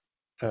I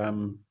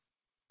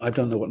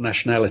don't know what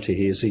nationality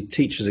he is. He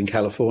teaches in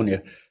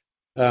California.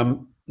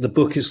 The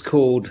book is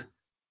called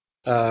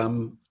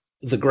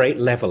The Great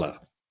Leveler.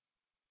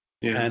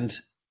 And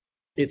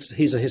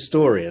he's a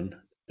historian,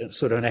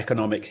 sort of an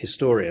economic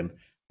historian,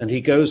 and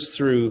he goes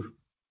through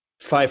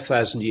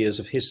 5,000 years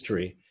of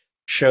history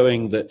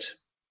showing that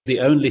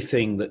the only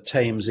thing that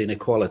tames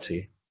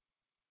inequality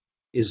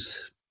is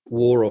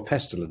war or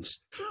pestilence.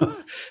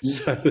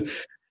 So,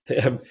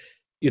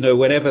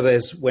 whenever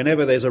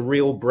there's a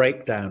real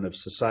breakdown of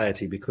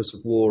society because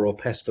of war or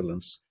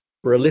pestilence,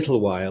 for a little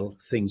while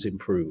things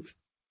improve.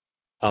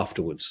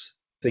 Afterwards,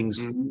 things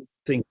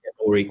get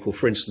more equal.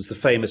 For instance, the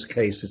famous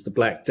case is the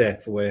Black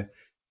Death, where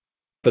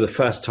for the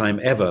first time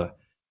ever,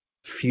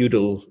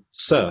 feudal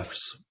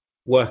serfs,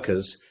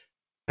 workers,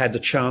 had the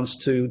chance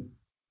to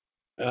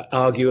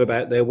argue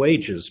about their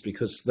wages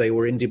because they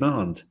were in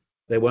demand.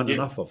 There weren't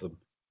enough of them.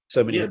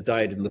 So many had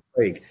died in the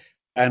plague.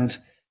 And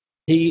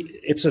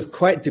it's a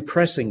quite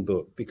depressing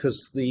book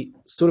because the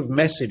sort of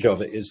message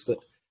of it is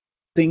that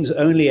things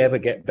only ever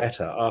get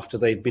better after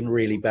they've been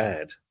really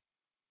bad.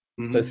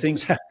 So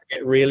things have to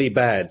get really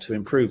bad to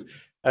improve.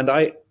 And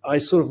I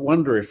sort of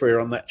wonder if we're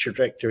on that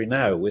trajectory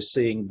now. We're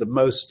seeing the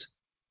most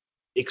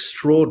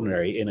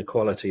extraordinary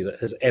inequality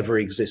that has ever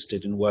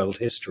existed in world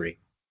history,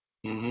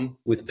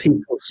 with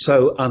people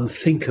so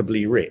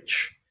unthinkably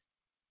rich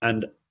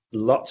and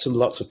lots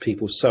of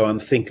people so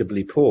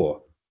unthinkably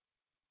poor.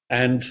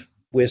 And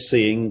we're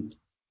seeing,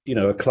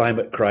 a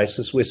climate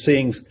crisis. We're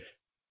seeing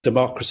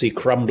democracy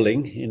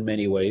crumbling in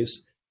many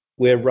ways.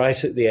 We're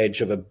right at the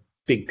edge of a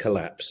big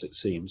collapse, it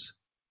seems.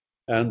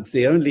 And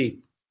the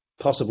only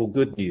possible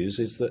good news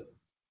is that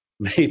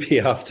maybe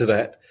after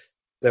that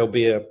there'll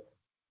be a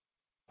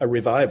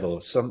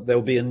revival.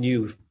 There'll be a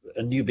new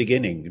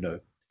beginning,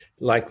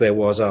 like there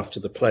was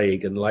after the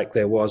plague and like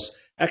there was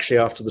actually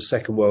after the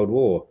Second World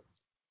War.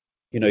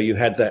 You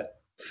had that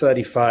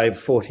 35,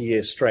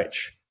 40-year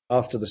stretch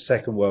after the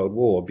Second World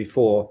War,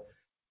 before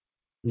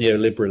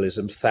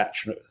neoliberalism,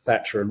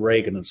 Thatcher and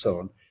Reagan and so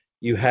on.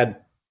 You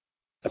had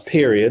a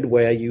period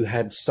where you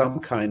had some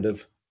kind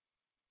of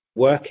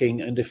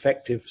working and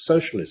effective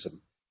socialism.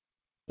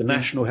 The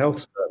National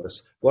Health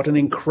Service, what an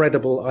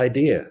incredible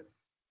idea.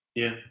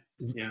 Yeah.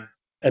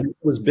 And it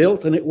was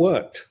built and it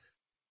worked.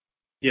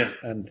 Yeah.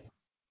 And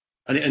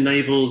it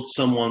enabled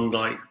someone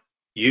like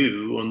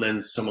you and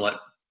then someone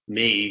like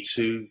me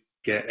to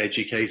get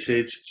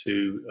educated,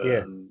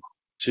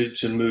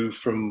 to move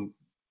from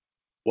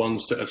one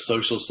set of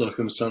social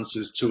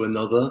circumstances to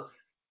another,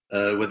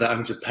 without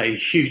having to pay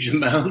huge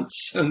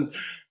amounts, and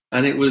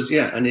it was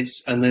and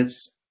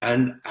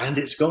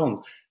it's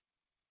gone.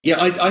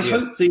 I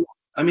hope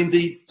I mean,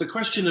 the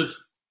question of,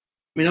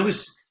 I mean, I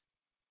was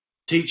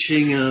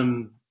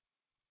teaching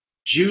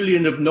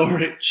Julian of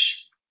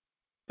Norwich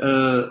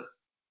a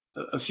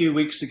few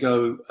weeks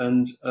ago,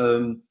 and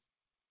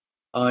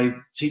I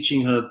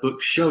teaching her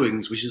book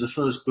Showings, which is the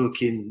first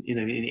book in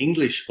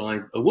English by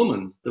a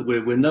woman that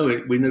we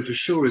know for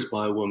sure is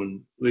by a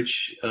woman,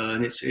 which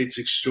and it's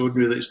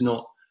extraordinary that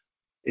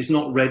it's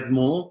not read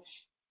more.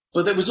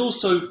 But there was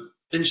also,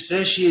 and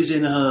there she is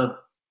in her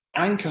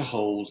anchor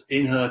hold,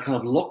 in her kind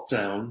of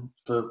lockdown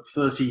for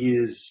 30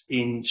 years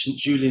in St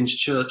Julian's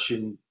Church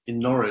in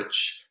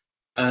Norwich,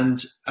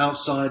 and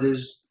outside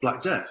is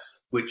Black Death,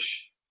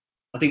 which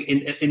I think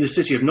in the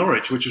city of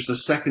Norwich, which was the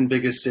second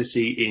biggest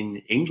city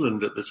in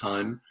England at the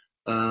time,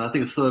 I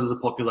think a third of the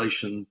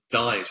population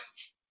died,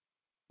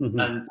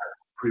 and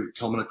pretty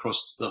common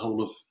across the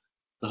whole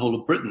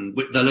of Britain.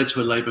 That led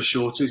to a labour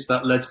shortage.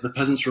 That led to the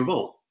Peasants'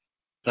 Revolt.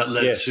 That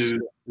led to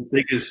the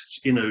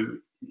biggest,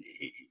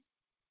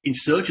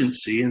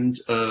 insurgency and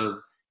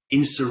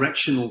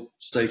insurrectional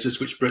status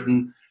which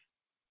Britain,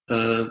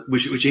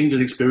 which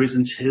England experienced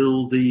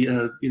until the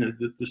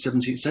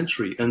 17th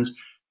century. And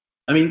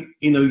I mean,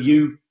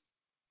 to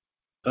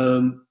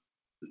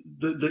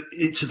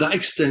that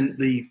extent,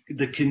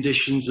 the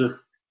conditions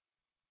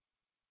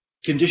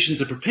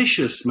are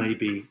propitious,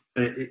 maybe.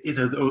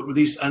 Or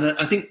these, and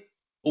I think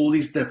all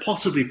these, they're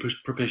possibly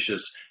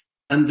propitious.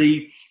 And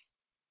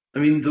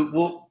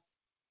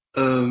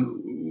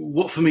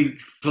what for me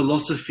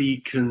philosophy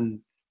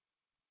can,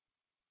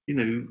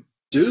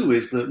 do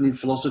is that, I mean,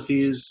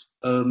 philosophy is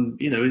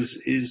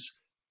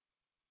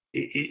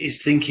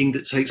thinking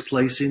that takes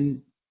place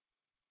in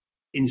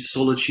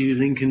solitude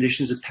and in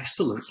conditions of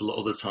pestilence. A lot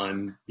of the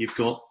time you've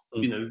got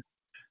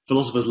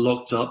philosophers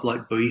locked up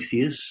like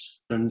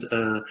Boethius and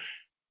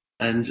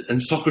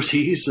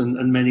Socrates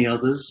and many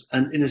others,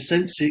 and in a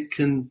sense it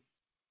can,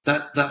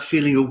 that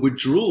feeling of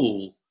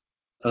withdrawal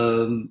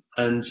and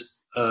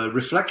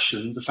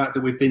reflection, the fact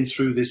that we've been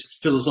through this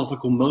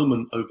philosophical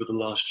moment over the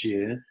last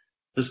year,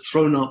 has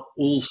thrown up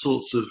all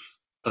sorts of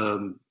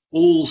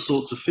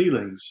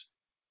feelings.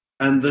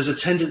 And there's a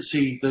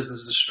tendency, there's a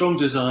strong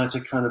desire to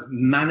kind of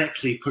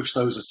manically push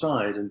those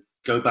aside and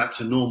go back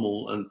to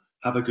normal and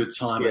have a good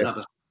time and have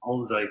a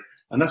holiday,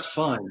 and that's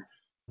fine.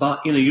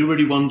 But you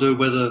really wonder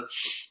whether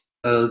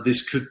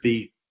this could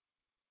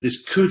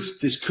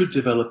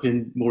develop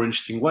in more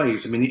interesting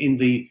ways. I mean, in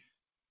the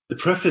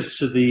preface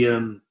to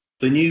the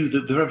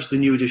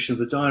new edition of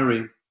the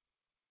diary,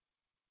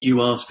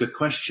 you ask a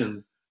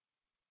question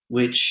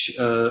which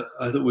I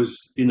thought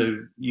was,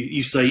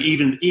 you say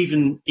even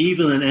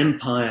an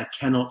empire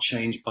cannot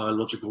change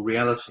biological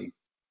reality.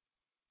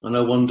 And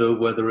I wonder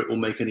whether it will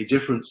make any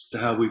difference to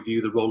how we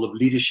view the role of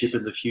leadership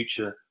in the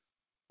future,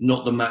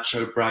 not the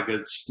macho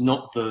braggarts,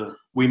 not the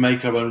we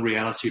make our own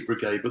reality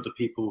brigade, but the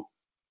people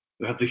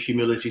who have the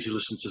humility to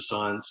listen to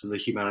science and the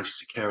humanity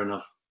to care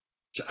enough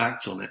to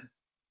act on it.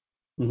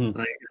 Mm-hmm.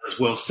 And it's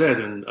well said,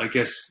 and I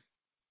guess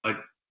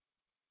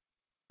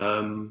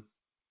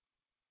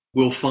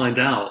we'll find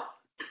out.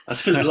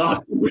 As Philip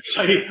Larkin would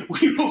say,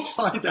 we will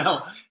find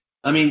out.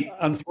 I mean,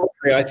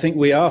 unfortunately, I think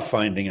we are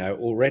finding out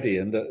already,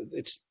 and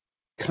it's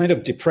kind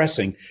of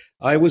depressing.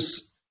 I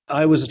was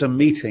at a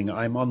meeting.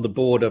 I'm on the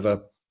board of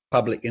a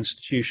public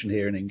institution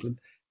here in England,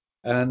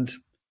 and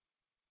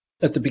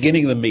at the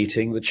beginning of the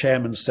meeting, the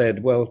chairman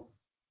said, "Well,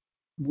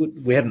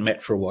 we hadn't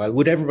met for a while.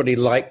 Would everybody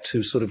like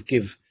to sort of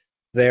give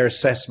their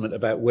assessment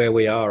about where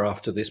we are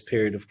after this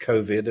period of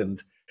COVID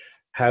and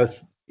how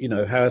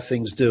are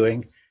things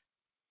doing?"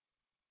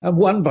 And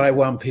one by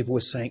one, people were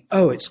saying,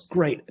 "Oh, it's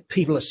great.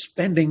 People are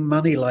spending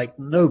money like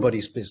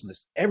nobody's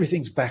business.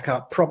 Everything's back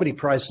up. Property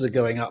prices are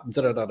going up."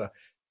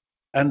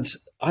 And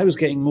I was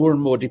getting more and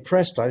more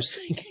depressed. I was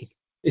thinking,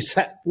 is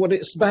that what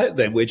it's about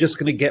then? We're just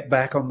going to get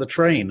back on the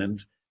train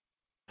and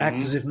act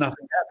as if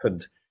nothing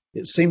happened.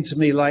 It seemed to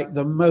me like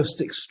the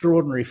most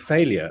extraordinary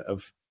failure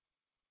of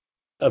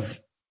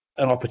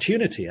an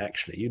opportunity,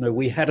 actually.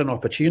 We had an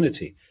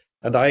opportunity.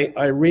 And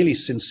I really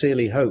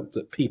sincerely hope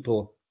that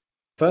people,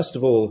 first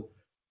of all,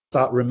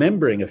 start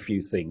remembering a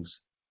few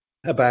things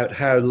about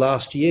how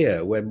last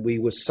year, when we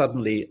were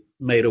suddenly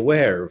made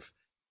aware of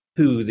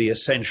who the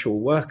essential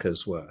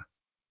workers were,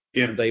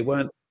 and they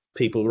weren't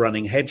people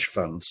running hedge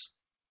funds,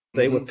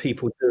 they were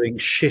people doing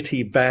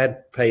shitty,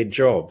 bad paid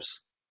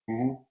jobs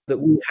that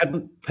we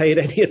hadn't paid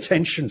any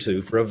attention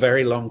to for a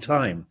very long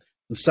time.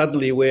 And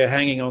suddenly we're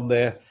hanging on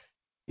there,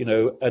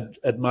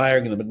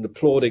 admiring them and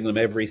applauding them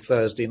every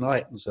Thursday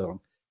night and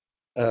so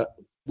on.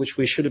 Which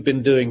we should have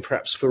been doing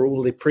perhaps for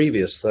all the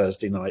previous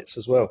Thursday nights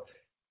as well.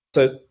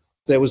 So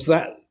there's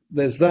that,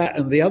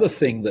 and the other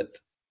thing that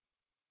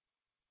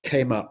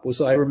came up was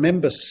I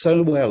remember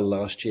so well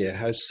last year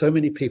how so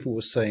many people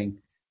were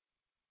saying,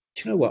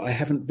 "Do you know what, I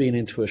haven't been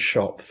into a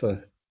shop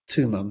for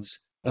 2 months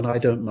and I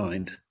don't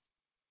mind.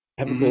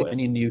 I haven't bought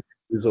any new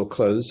shoes or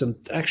clothes, and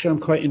actually I'm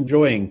quite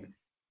enjoying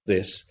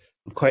this.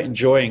 I'm quite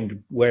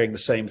enjoying wearing the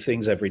same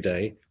things every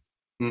day.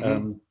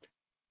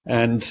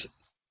 And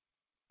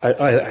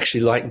I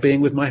actually like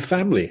being with my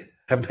family.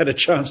 Haven't had a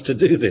chance to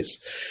do this."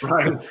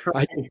 Right.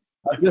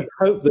 I just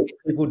hope that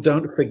people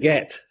don't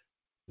forget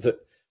that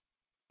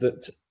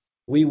that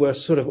we were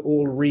sort of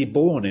all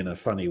reborn in a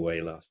funny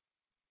way last.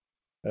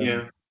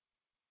 Yeah. Um,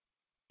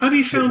 Have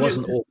you it found it?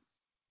 wasn't all.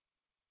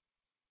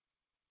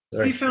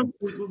 Have you Sorry. found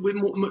with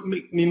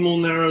more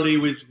narrowly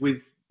with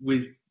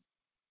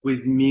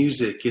with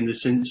music in the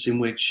sense in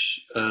which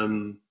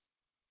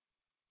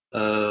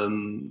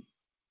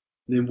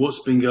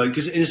what's been going?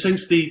 Because in a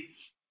sense, the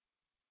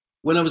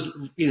when I was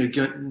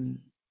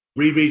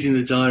rereading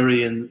the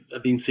diary and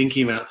I've been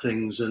thinking about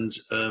things and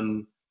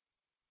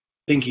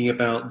thinking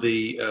about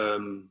the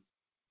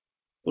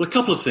well, a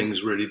couple of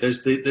things really.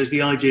 There's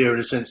the idea in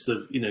a sense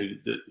of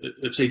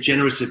say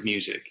generative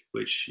music,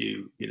 which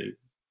you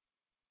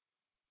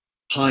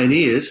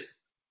pioneered,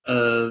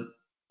 and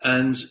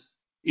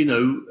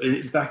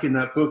back in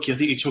that book, I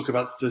think you talk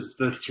about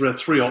there are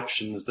three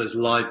options. There's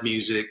live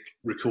music,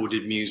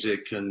 recorded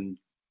music, and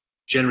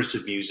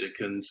generative music,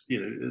 and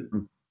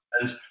and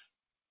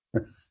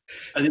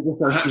and it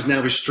also happens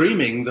now with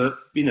streaming that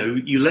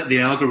you let the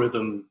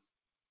algorithm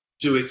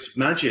do its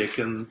magic,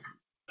 and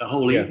a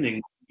whole Yeah.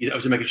 evening you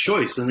have to make a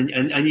choice, and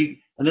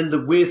then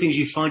the weird things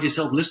you find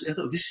yourself listening. I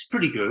thought this is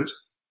pretty good,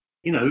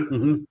 you know.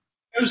 Hmm.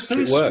 Who's It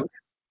this? worked.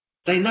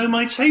 They know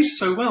my taste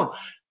so well,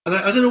 and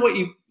I don't know what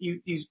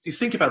you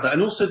think about that,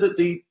 and also that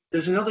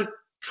there's another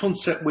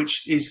concept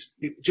which is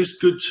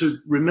just good to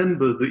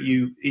remember that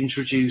you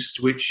introduced,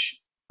 which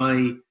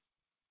I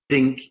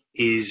think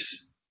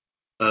is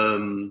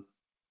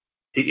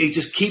it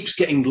just keeps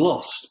getting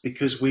lost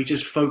because we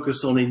just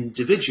focus on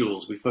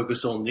individuals. We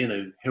focus on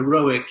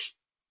heroic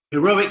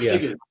Yeah.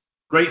 figures,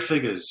 great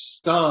figures,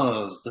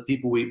 stars, the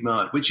people we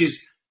admire, which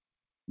is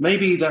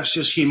maybe that's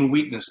just human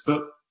weakness.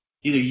 But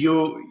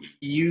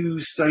you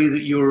say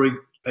that you're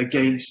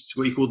against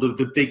what you call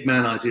the big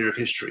man idea of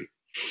history.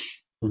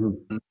 Hmm.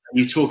 And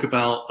you talk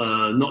about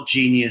not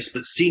genius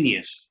but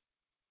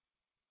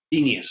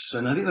genius,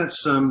 and I think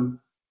that's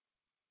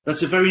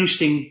a very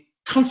interesting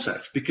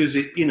concept because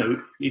if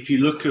you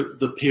look at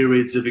the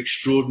periods of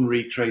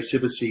extraordinary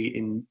creativity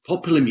in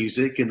popular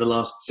music in the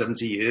last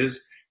 70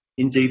 years,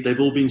 indeed they've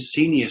all been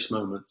genius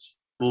moments,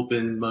 all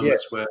been Yeah.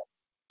 moments where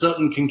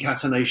certain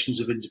concatenations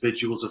of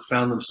individuals have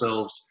found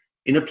themselves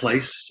in a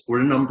place or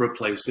in a number of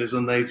places,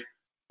 and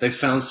they've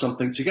found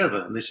something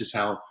together. And this is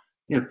how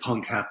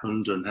punk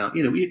happened, and how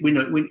we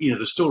know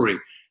the story.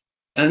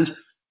 And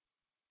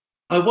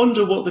I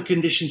wonder what the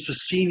conditions for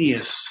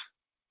genius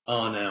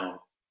are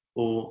now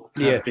or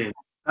Yeah. have been.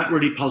 That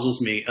really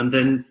puzzles me. And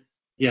then,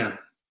 yeah,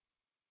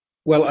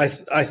 Well,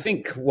 I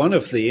think one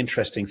of the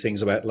interesting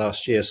things about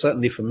last year,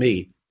 certainly for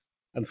me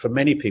and for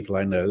many people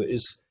I know,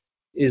 is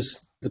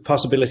the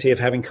possibility of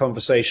having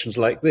conversations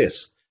like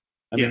this.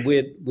 I yeah,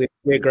 mean, we're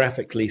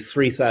geographically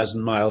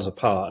 3,000 miles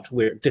apart.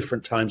 We're at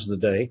different times of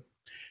the day,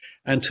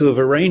 and to have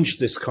arranged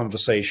this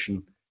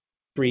conversation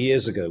 3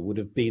 years ago would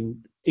have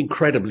been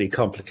incredibly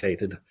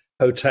complicated.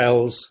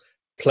 Hotels,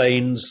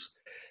 planes,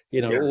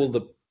 yeah. all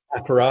the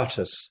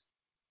apparatus.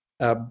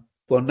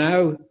 Well,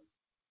 now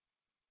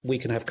we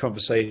can have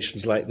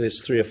conversations like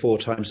this 3 or 4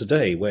 times a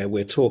day, where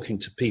we're talking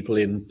to people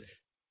in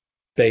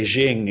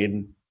Beijing,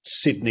 in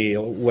Sydney,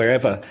 or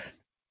wherever.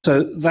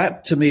 So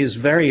that to me is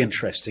very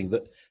interesting.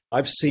 That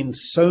I've seen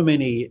so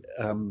many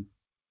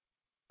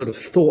sort of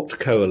thought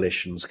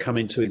coalitions come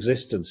into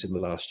existence in the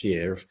last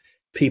year of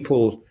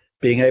people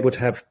being able to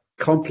have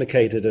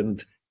complicated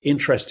and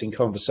interesting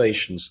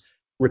conversations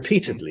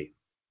repeatedly.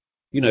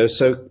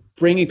 So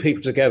bringing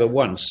people together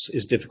once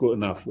is difficult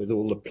enough with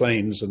all the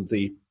planes and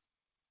the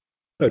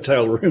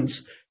hotel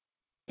rooms,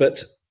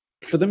 but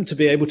for them to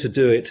be able to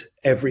do it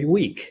every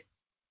week.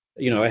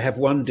 I have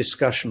one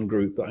discussion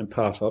group that I'm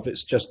part of.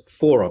 It's just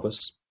 4 of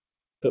us,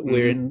 but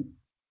we're Mm-hmm, in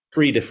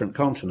 3 different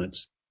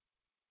continents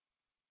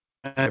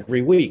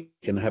every week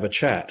and have a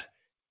chat.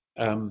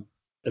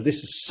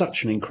 This is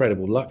such an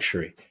incredible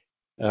luxury.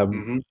 Um,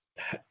 mm-hmm,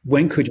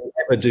 when could you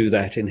ever do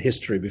that in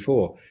history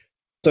before?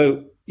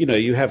 So,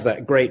 you have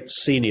that great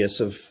Scenius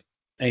of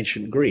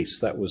ancient Greece.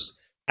 That was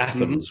mm-hmm,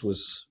 Athens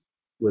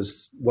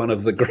was one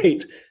of the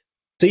great.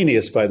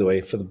 Scenius, by the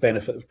way, for the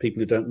benefit of people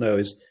who don't know,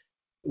 is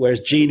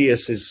whereas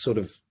genius is sort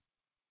of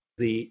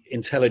the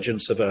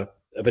intelligence of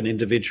an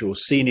individual.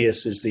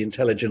 Scenius is the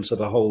intelligence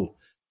of a whole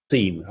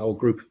team, a whole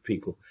group of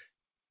people.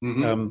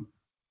 mm-hmm. Um,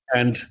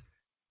 and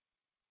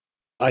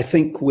I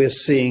think we're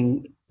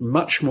seeing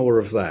much more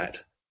of that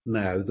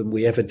now than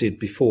we ever did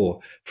before.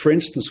 For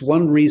instance,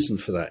 one reason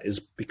for that is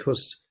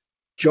because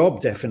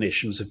job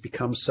definitions have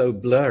become so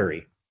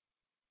blurry.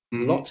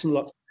 Mm-hmm. Lots and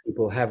lots of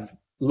people have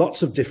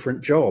lots of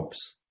different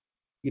jobs.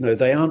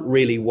 They aren't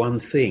really one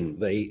thing.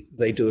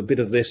 They do a bit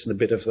of this and a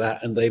bit of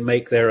that, and they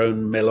make their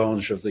own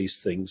melange of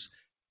these things.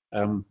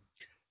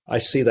 I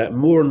see that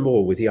more and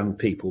more with young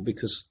people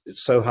because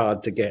it's so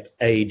hard to get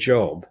a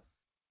job.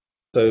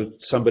 So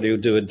somebody will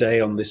do a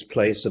day on this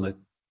place and a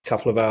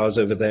couple of hours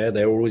over there.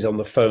 They're always on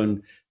the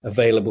phone,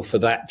 available for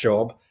that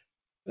job.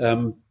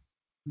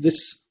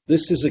 This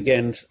is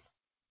again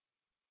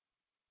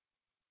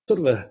sort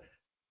of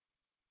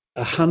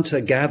a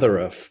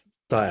hunter-gatherer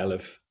style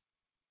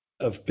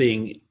of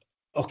being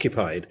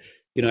occupied.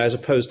 as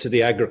opposed to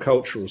the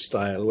agricultural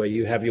style where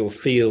you have your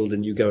field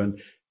and you go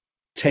and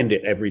tend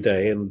it every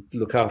day and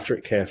look after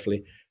it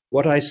carefully.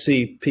 What I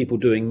see people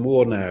doing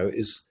more now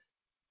is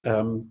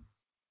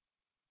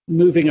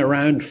moving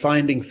around,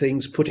 finding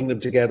things, putting them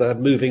together,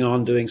 moving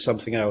on, doing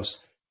something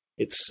else.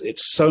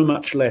 It's so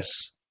much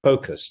less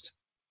focused.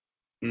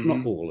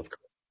 Mm-hmm.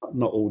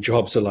 Not all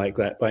jobs are like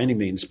that by any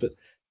means, but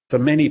for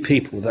many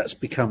people that's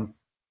become,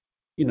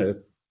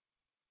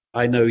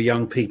 I know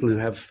young people who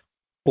have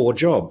 4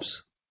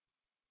 jobs,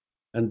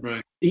 and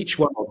right. each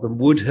one of them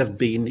would have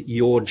been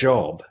your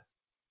job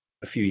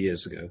a few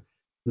years ago.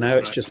 Now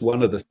it's just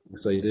one of the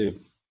things they do,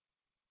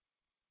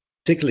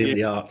 particularly in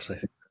the arts, I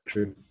think that's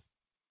true.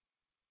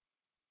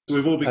 So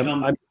we've all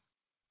become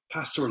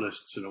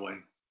pastoralists in a way.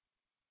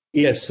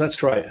 Yes,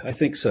 that's right. I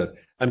think so.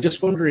 I'm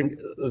just wondering,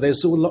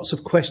 there's lots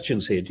of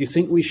questions here. Do you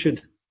think we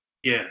should?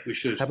 Yeah, we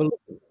should. Have a look.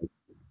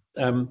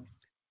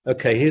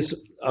 Okay,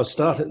 I'll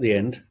start at the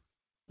end.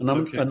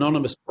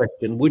 Anonymous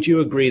question. Would you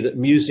agree that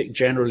music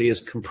generally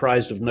is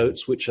comprised of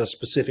notes which are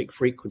specific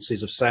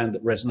frequencies of sound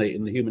that resonate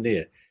in the human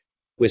ear?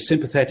 We're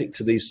sympathetic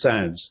to these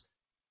sounds.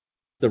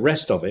 The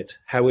rest of it,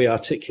 how we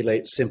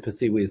articulate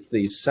sympathy with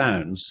these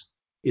sounds,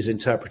 is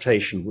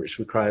interpretation, which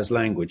requires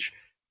language.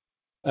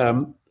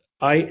 I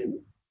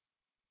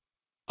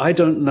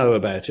don't know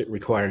about it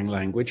requiring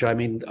language. I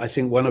mean, I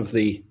think part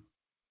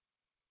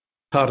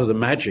of the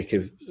magic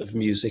of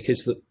music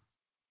is that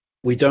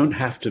we don't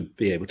have to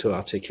be able to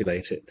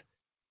articulate it,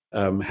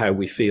 how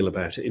we feel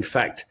about it. In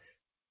fact,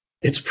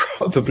 it's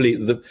probably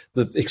the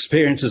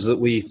experiences that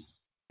we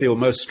feel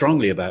most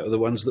strongly about are the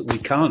ones that we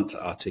can't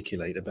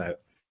articulate about,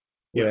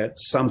 where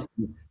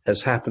something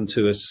has happened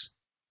to us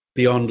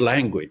beyond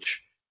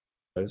language.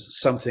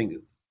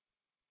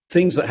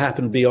 Things that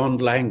happen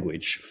beyond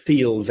language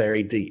feel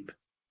very deep.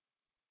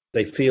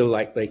 They feel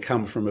like they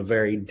come from a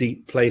very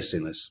deep place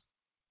in us.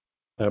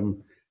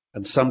 And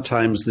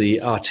sometimes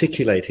the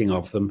articulating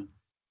of them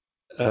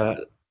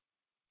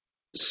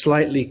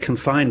slightly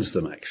confines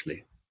them,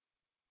 actually.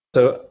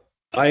 So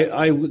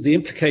the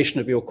implication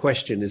of your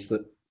question is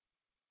that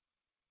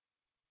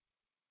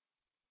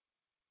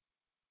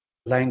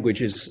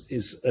language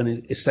is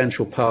an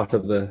essential part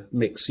of the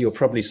mix. You're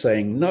probably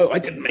saying, no, I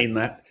didn't mean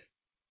that.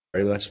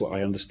 That's what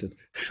I understood.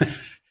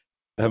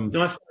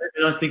 No,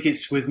 I think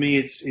it's with me.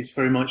 It's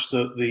very much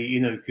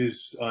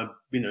because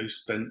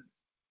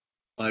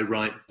I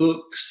write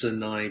books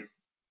and I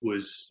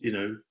was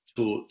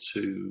taught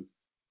to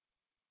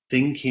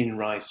think in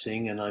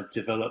writing, and I've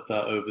developed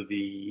that over the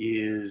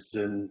years.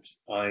 And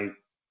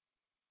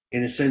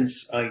in a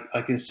sense,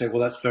 I can say,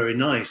 well, that's very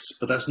nice,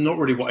 but that's not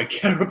really what I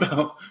care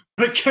about.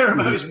 What I care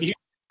about is music.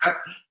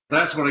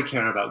 That's what I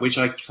care about, which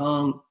I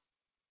can't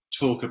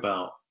talk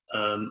about.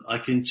 I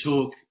can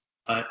talk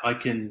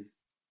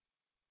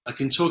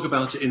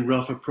about it in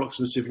rough,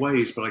 approximative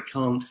ways, but I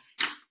can't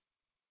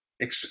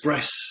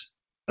express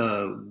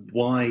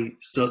why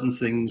certain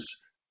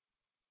things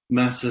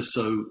matter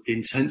so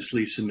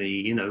intensely to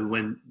me.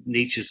 When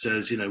Nietzsche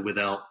says,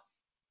 without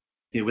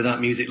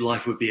music,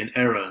 life would be an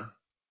error.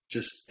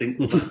 Just think,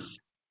 well,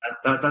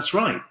 that's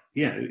right.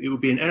 Yeah, it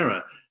would be an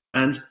error.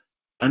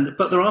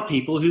 But there are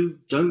people who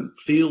don't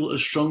feel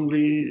as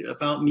strongly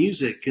about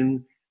music,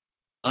 and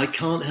I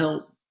can't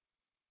help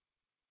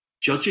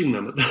judging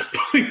them at that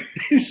point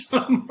in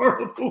some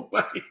horrible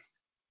way.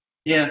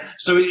 Yeah,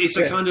 so it's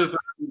a kind of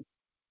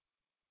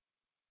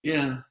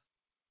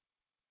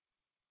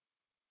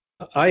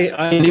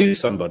I knew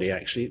somebody,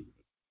 actually,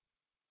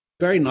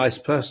 very nice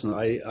person.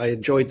 I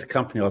enjoyed the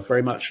company of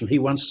very much, and he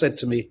once said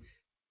to me,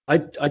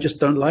 I just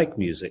don't like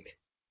music.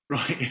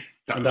 Right.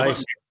 And I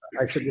said,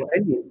 well,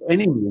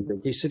 any music?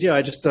 He said, yeah,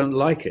 I just don't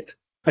like it.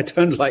 I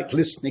don't like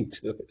listening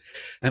to it.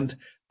 And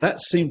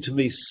that seemed to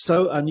me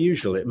so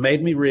unusual. It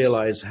made me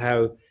realize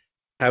how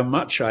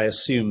much I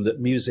assume that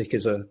music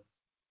is a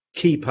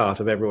key part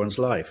of everyone's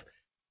life.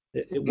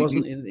 It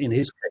wasn't in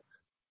his case.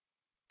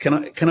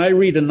 Can I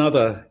read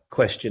another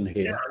question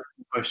here? Yeah,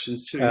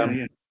 questions too.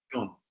 Yeah.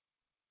 Go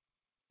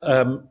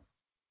on.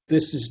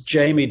 This is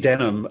Jamie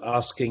Denham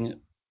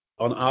asking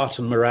on art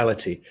and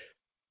morality.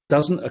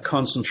 Doesn't a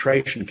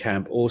concentration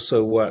camp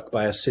also work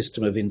by a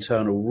system of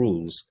internal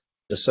rules,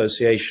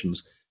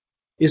 associations?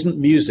 Isn't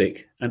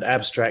music and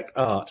abstract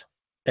art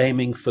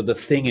aiming for the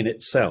thing in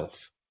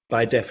itself,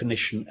 by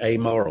definition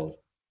amoral?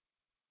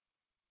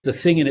 The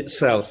thing in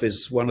itself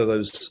is one of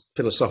those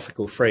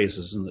philosophical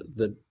phrases,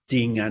 the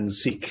Ding an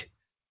sich,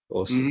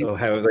 or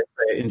however they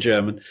say it in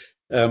German.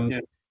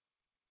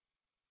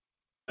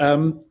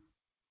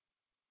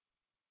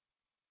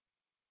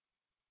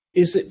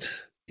 Is it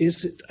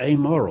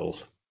amoral?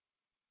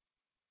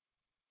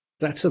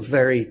 That's a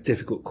very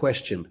difficult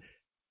question.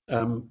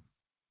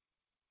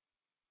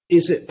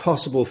 Is it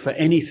possible for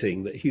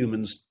anything that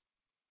humans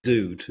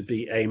do to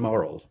be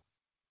amoral?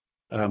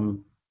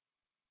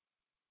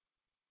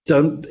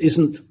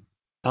 Isn't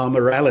our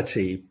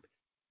morality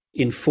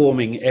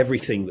informing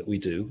everything that we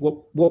do?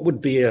 What would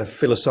be a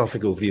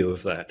philosophical view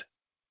of that?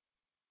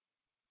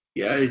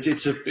 Yeah,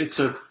 it's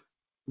a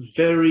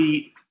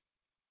very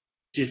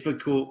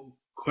difficult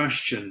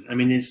question. I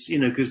mean, it's,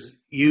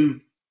 because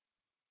you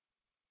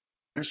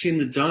actually in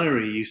the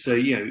diary, you say,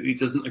 it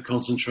doesn't a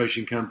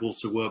concentration camp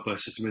also work by a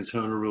system of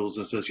internal rules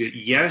and associate?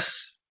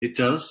 Yes, it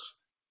does.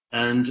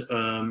 And,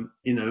 and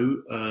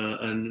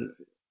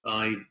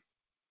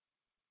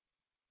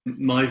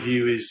my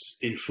view is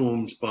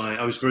informed by,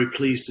 I was very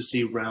pleased to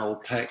see Raoul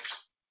Peck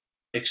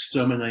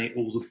exterminate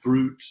all the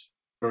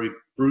very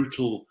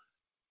brutal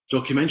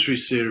documentary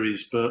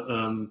series, but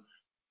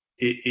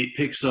it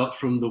picks up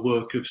from the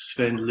work of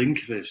Sven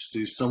Lindqvist,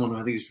 who's someone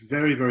I think is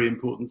very, very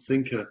important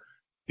thinker,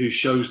 who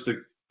shows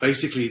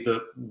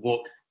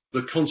what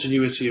the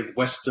continuity of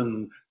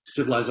Western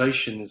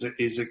civilization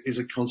is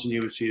a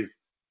continuity of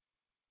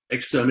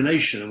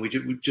extermination, and we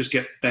just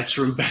get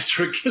better and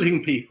better at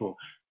killing people,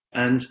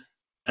 and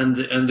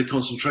the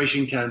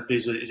concentration camp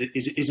is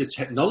a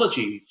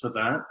technology for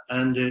that,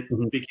 and it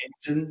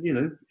begins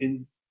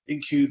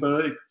in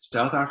Cuba,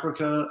 South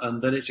Africa,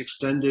 and then it's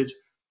extended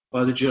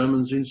by the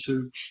Germans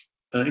into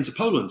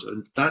Poland,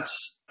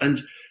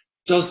 and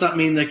does that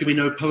mean there can be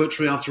no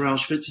poetry after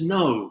Auschwitz?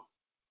 No,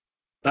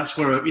 that's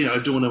where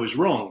Adorno is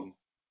wrong.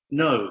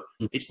 No,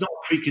 it's not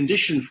a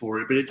precondition for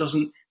it, but it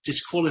doesn't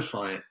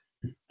disqualify it,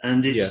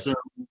 and it's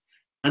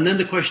and then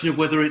the question of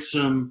whether it's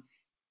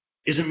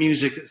isn't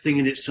music a thing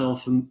in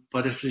itself and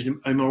by definition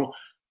immoral?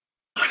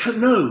 I don't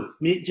know. I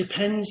mean, it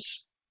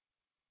depends.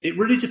 It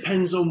really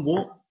depends on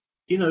what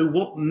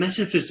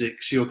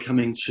metaphysics you're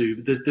coming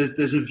to.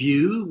 There's a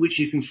view which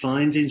you can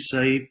find in,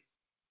 say,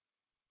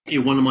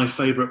 one of my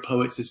favorite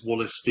poets is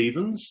Wallace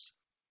Stevens.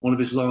 One of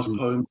his last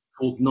poems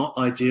called "Not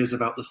Ideas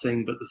About the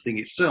Thing, but the Thing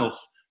Itself,"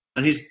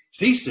 and his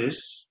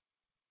thesis,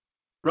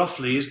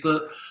 roughly, is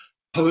that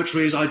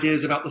poetry is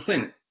ideas about the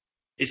thing.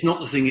 It's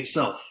not the thing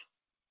itself.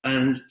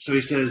 And so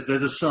he says,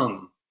 there's a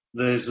sun,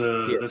 there's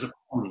a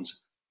pond,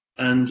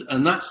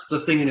 and that's the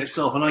thing in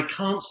itself. And I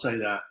can't say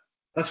that.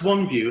 That's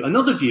one view.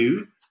 Another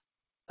view,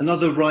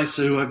 another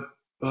writer who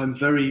I'm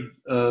very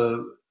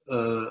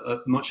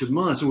much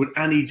admire, so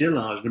Annie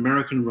Dillard, an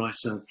American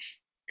writer.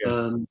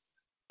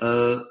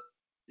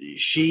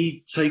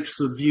 She takes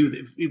the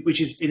view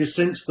which is in a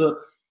sense that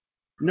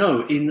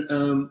no, in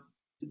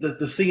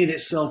the thing in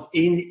itself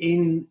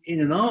in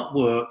an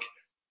artwork.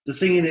 The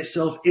thing in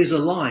itself is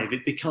alive.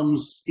 It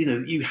becomes,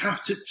 you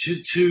have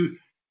to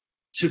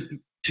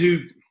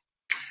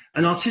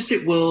an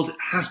artistic world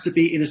has to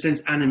be, in a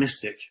sense,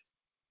 animistic.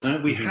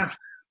 We have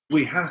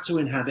to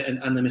inhabit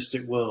an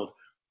animistic world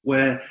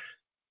where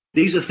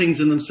these are things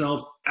in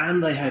themselves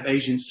and they have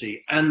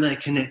agency and they're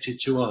connected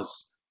to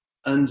us.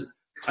 And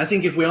I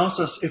think if we ask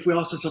ourselves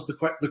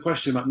the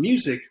question about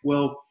music,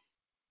 well,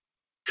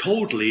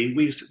 coldly,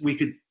 we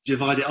could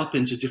divide it up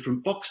into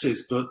different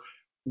boxes, but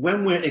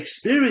when we're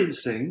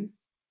experiencing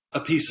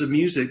a piece of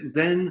music,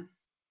 then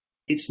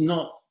it's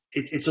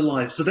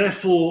alive. So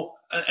therefore,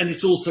 and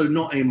it's also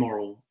not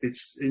amoral.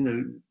 It's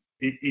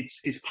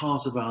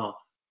part of our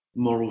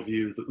moral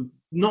view,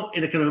 not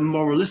in a kind of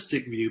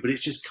moralistic view, but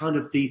it's just kind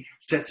of the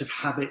sets of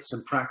habits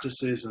and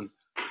practices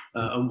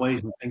and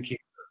ways of thinking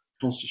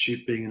that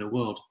constitute being in a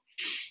world,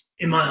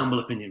 in my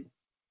humble opinion.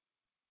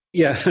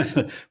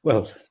 Yeah,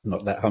 well,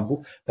 not that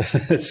humble.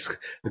 It's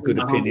a good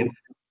opinion.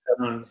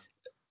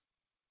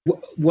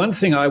 One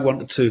thing I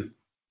wanted to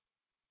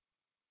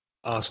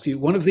ask you,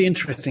 one of the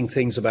interesting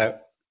things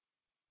about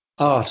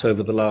art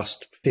over the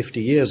last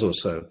 50 years or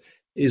so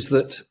is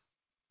that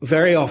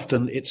very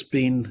often it's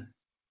been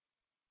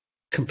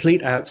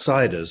complete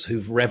outsiders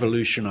who've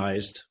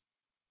revolutionized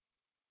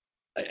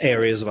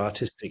areas of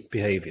artistic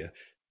behavior.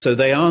 So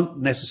they aren't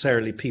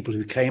necessarily people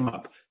who came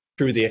up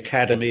through the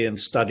academy and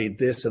studied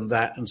this and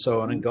that and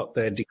so on and got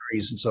their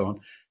degrees and so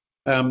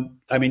on.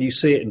 I mean, you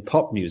see it in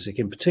pop music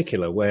in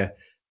particular, where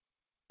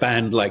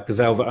band like the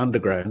Velvet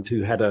Underground,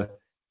 who had a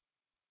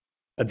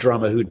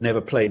drummer who'd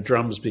never played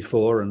drums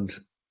before, and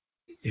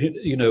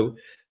who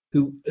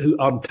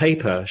on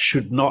paper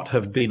should not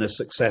have been a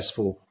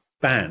successful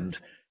band.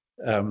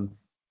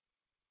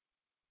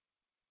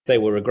 They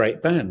were a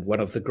great band, one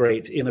of the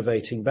great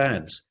innovating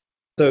bands.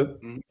 So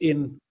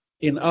in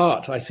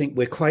art, I think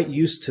we're quite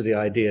used to the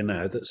idea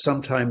now that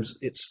sometimes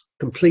it's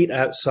complete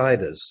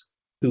outsiders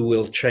who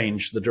will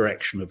change the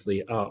direction of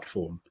the art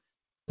form.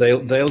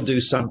 They'll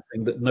do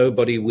something that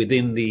nobody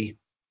within the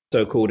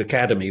so-called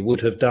academy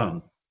would have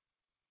done.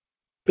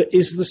 But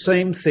is the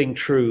same thing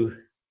true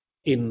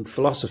in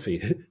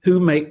philosophy? Who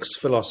makes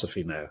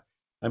philosophy now?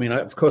 I mean,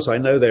 of course, I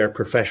know there are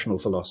professional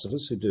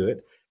philosophers who do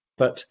it,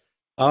 but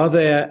are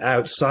there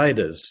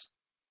outsiders,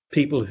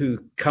 people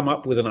who come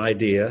up with an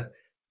idea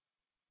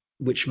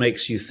which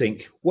makes you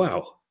think,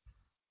 wow,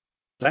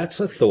 that's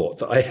a thought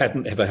that I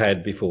hadn't ever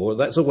had before.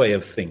 That's a way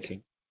of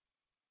thinking.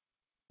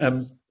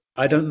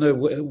 I don't know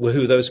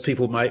who those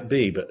people might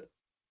be, but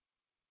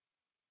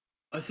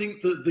I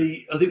think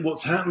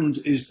what's happened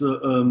is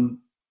that,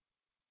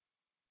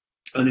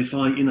 and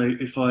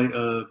if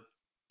I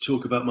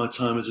talk about my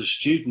time as a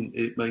student,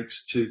 it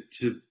makes to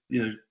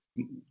the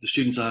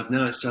students I have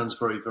now, it sounds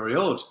very, very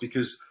odd,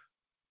 because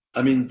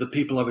I mean the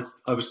people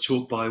I was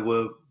taught by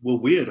were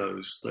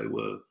weirdos. They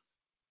were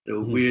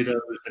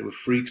weirdos. They were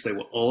freaks. They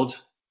were odd.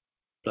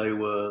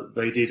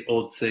 They did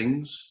odd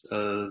things.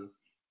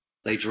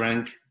 They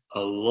drank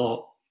a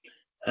lot,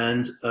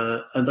 and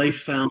they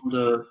found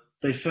a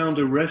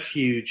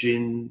refuge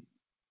in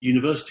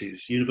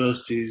universities.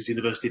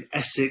 University of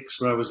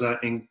Essex, where I was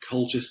at in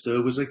Colchester,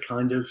 was a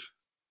kind of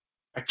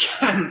a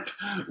camp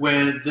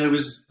where there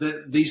was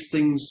these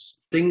things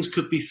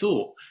could be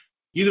thought.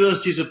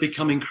 Universities have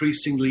become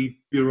increasingly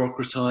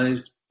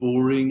bureaucratized,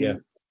 boring. Yeah.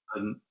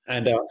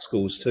 And art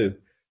schools too.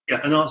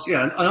 Art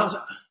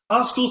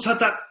schools had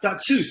that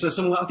too. So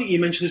someone, I think you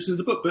mentioned this in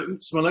the book,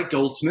 but someone like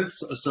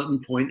Goldsmiths at a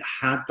certain point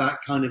had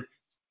that kind of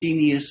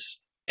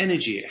genius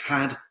energy. It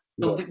had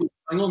something was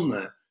going on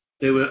there.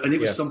 And it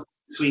was something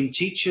between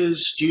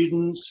teachers,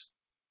 students,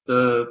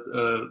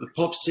 the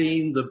pop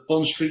scene, the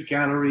Bond Street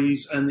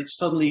galleries, and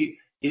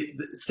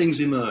things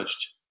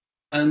emerged.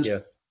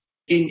 And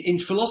in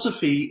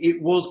philosophy,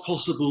 it was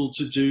possible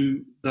to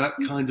do that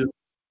kind of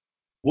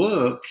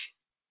work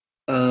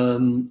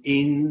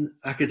in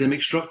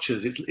academic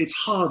structures. It's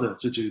harder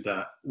to do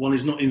that. One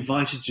is not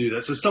invited to do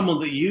that. So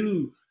someone that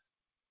you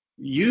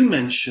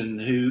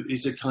mentioned, who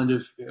is a kind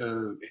of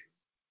I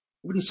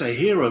wouldn't say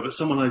hero, but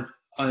someone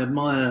I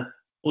admire.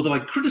 Although I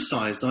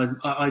criticised, I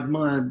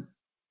admire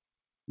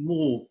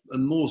more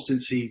and more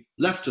since he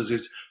left us,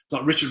 is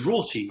like Richard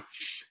Rorty.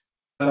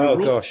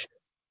 Gosh,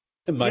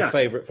 my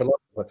favourite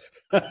philosopher.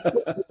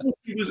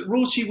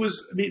 Rorty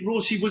was,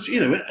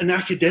 an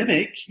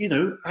academic,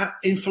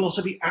 in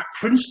philosophy at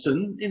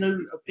Princeton,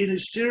 in a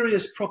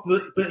serious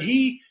proper. But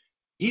he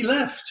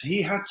left.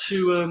 He had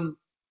to.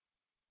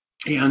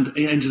 He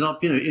ended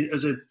up,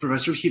 as a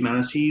professor of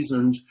humanities,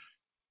 and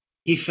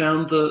he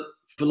found that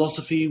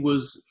philosophy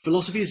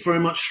is very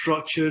much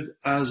structured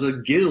as a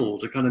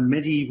guild, a kind of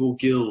medieval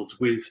guild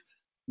with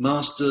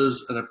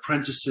masters and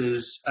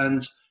apprentices,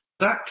 and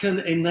that can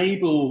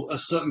enable a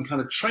certain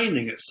kind of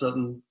training at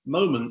certain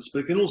moments, but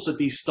it can also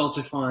be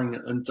stultifying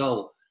and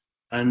dull.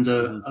 And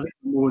I think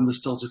more in the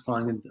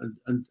stultifying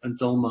and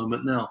dull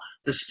moment now.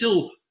 There's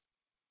still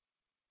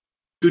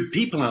good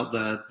people out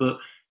there, but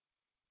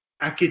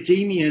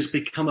academia has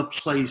become a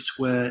place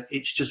where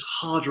it's just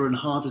harder and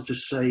harder to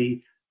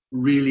say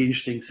really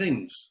interesting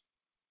things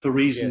for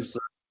reasons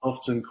that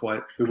often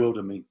quite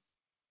bewilder me.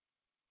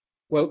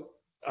 Well,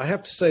 I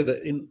have to say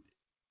that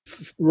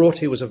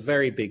Rorty was a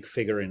very big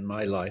figure in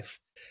my life.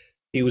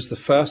 He was the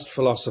first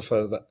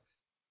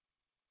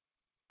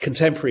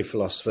contemporary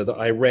philosopher that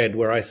I read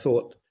where I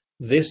thought,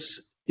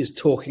 this is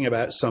talking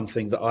about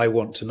something that I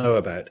want to know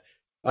about.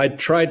 I'd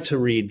tried to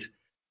read,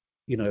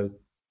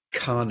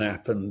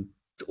 Carnap and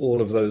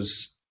all of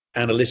those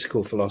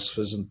analytical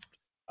philosophers, and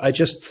I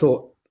just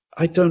thought,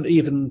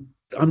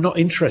 I'm not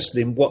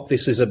interested in what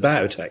this is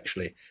about,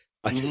 actually.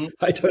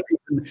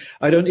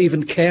 I don't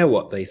even care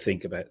what they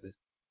think about this.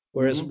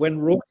 Whereas when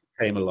Rorty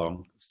came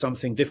along,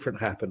 something different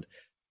happened.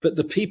 But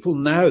the people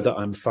now that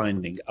I'm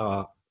finding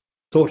are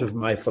sort of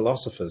my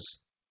philosophers.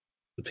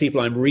 The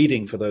people I'm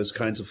reading for those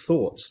kinds of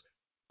thoughts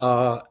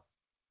are,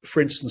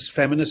 for instance,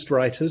 feminist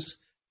writers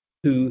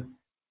who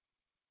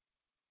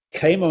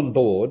came on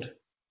board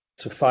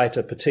to fight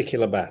a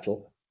particular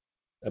battle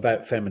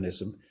about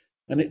feminism,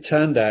 and it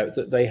turned out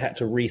that they had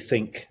to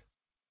rethink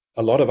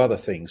a lot of other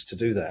things to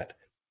do that.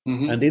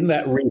 And in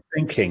that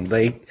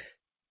rethinking,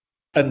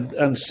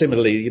 and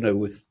similarly,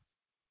 with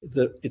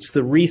it's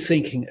the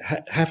rethinking,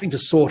 having to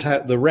sort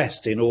out the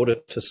rest in order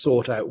to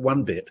sort out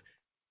one bit.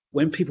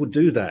 When people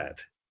do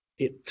that,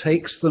 it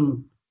takes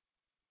them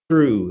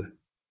through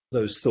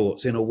those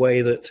thoughts in a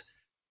way that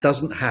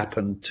doesn't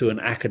happen to an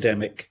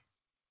academic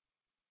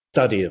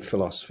study of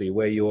philosophy,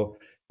 where you're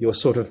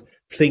sort of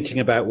thinking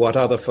about what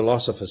other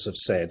philosophers have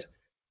said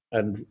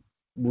and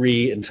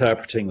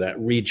reinterpreting that,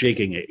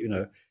 rejigging it.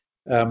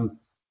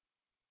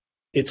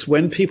 It's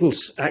when people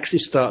actually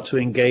start to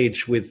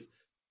engage with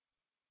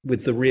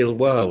the real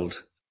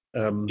world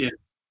that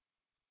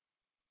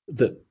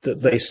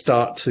they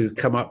start to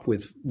come up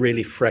with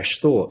really fresh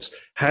thoughts.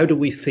 How do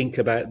we think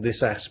about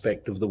this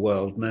aspect of the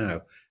world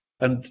now?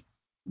 And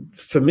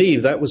for me,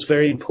 that was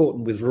very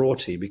important with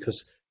Rorty,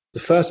 because the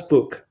first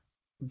book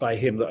by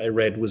him that I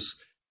read was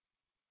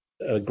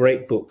a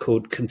great book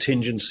called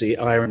Contingency,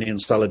 Irony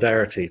and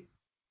Solidarity.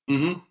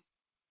 And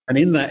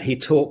in that he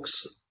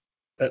talks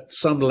at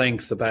some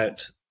length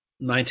about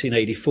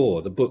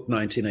 1984, the book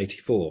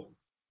 1984.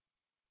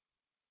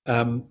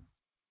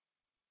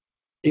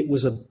 It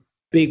was a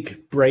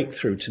big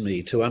breakthrough to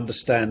me to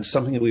understand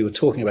something that we were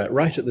talking about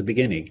right at the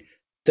beginning,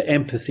 that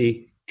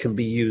empathy can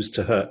be used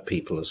to hurt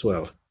people as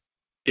well.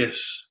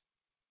 Yes.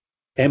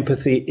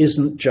 Empathy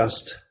isn't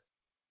just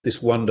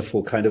this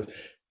wonderful kind of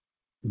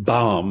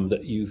balm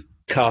that you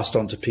cast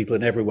onto people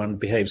and everyone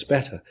behaves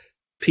better.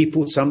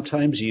 People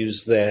sometimes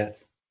use their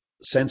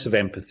sense of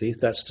empathy,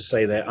 that's to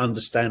say their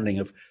understanding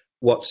of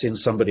what's in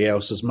somebody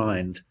else's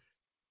mind,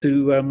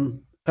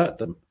 to hurt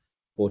them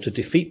or to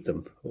defeat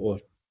them or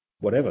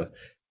whatever.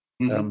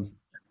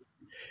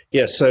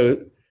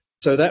 So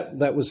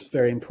that was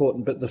very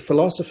important. But the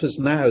philosophers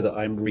now that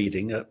I'm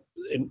reading, a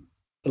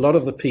lot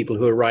of the people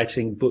who are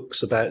writing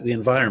books about the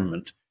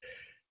environment,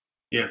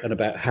 Yeah. and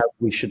about how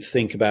we should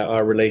think about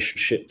our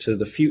relationship to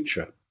the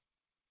future.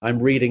 I'm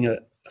reading a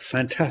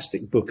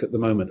fantastic book at the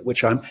moment,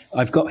 which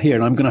I've got here,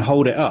 and I'm going to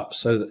hold it up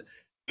so that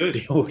Good.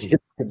 the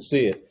audience can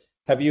see it.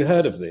 Have you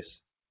heard of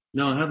this?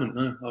 No, I haven't.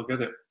 No, I'll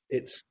get it.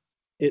 It's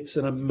it's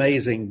an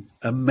amazing,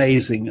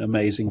 amazing,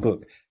 amazing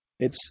book.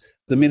 It's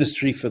The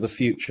Ministry for the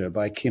Future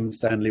by Kim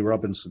Stanley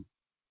Robinson.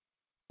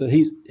 So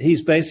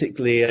he's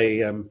basically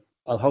a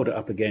I'll hold it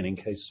up again in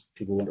case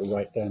people want to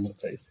write down what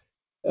it is.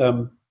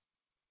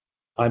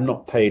 I'm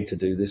not paid to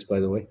do this, by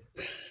the way.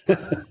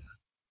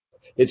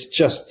 It's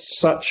just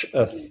such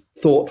a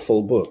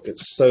thoughtful book.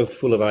 It's so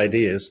full of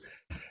ideas.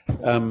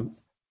 And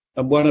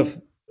one of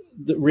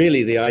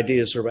really the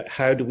ideas are about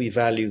how do we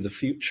value the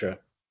future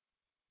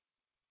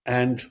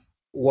and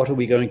what are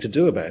we going to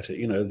do about it?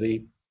 You know,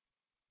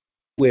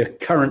 we're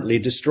currently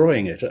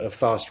destroying it at a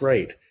fast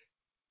rate.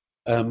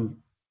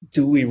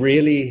 Do we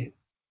really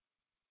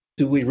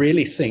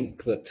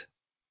think that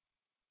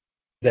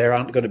there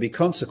aren't going to be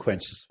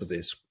consequences for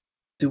this?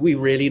 Do we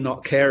really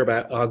not care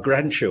about our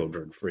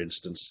grandchildren, for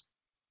instance?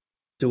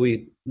 Do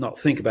we not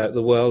think about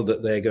the world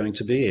that they're going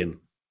to be in?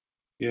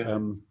 Yeah.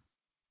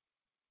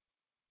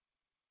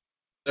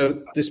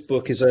 So this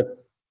book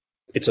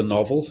it's a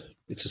novel.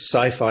 It's a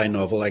sci-fi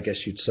novel, I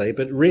guess you'd say,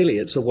 but really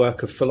it's a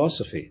work of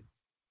philosophy,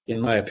 in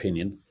my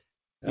opinion.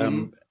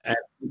 And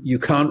you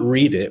can't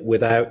read it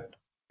without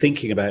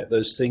thinking about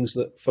those things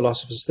that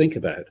philosophers think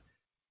about.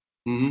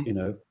 You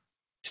know,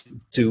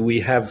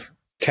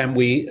 can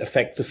we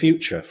affect the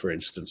future, for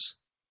instance?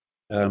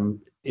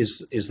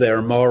 Is there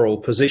a moral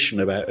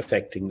position about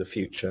affecting the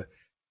future?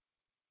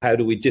 How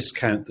do we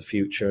discount the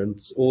future?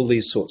 And all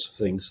these sorts of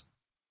things.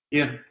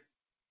 Yeah.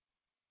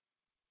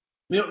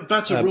 You know,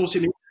 back to Rawls, I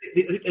mean,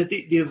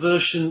 the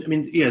aversion, I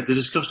mean, yeah, the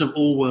discussion of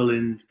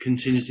Orwellian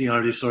contingency,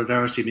 idea,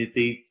 solidarity, I mean,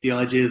 the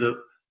idea that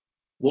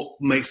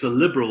what makes a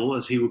liberal,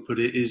 as he would put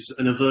it, is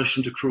an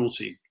aversion to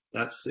cruelty.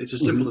 It's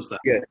as simple as that.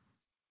 Yeah.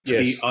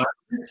 Yes. The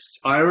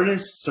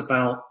ironists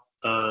about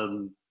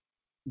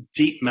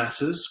deep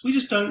matters, we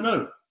just don't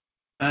know.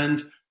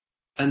 And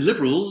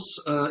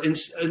liberals, a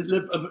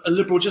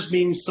liberal just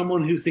means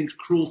someone who thinks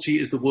cruelty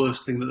is the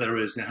worst thing that there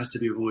is and it has to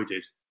be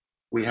avoided.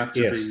 We have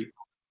to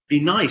be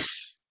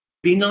nice,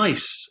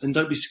 and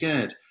don't be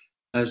scared,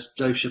 as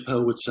Dave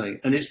Chappelle would say.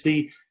 And it's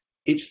the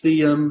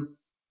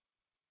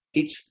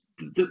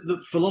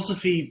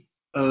philosophy,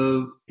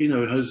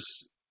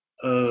 has,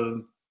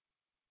 in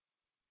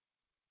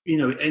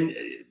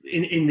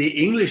the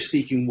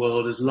English-speaking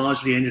world, has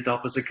largely ended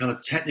up as a kind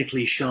of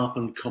technically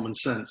sharpened common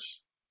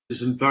sense.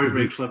 There's some very,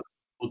 very clever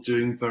people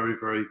doing very,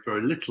 very,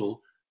 very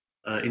little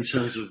in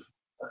terms of,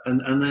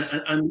 and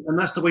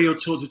that's the way you're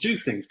taught to do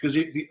things. Because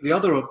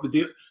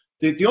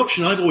the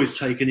option I've always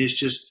taken is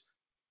just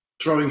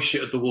throwing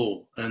shit at the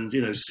wall and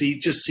see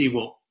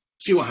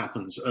what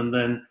happens, and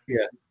then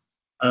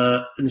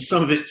and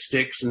some of it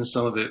sticks and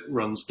some of it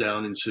runs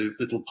down into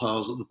little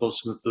piles at the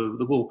bottom of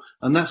the wall,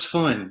 and that's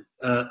fine.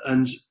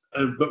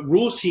 But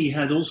Rorty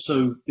had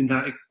also, in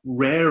that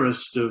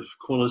rarest of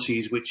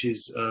qualities, which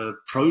is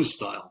prose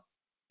style.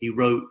 He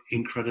wrote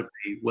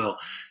incredibly well.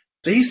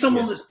 So he's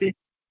someone that's been,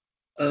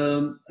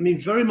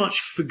 very much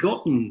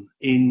forgotten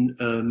in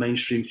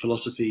mainstream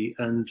philosophy,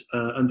 and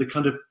the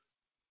kind of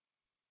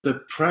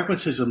the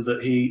pragmatism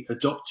that he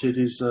adopted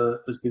has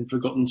been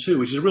forgotten too,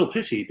 which is a real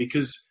pity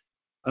because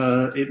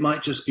it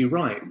might just be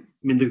right.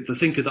 I mean, the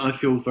thinker that I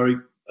feel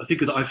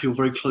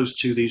very close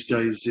to these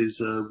days is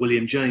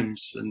William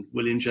James, and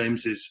William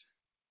James's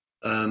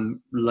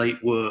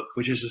late work,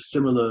 which is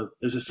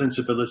there's a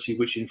sensibility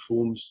which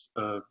informs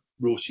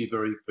Rorty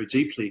very, very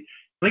deeply.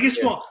 And I guess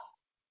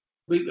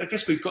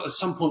we've got at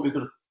some point we've got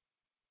to.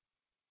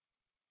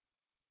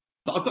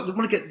 But I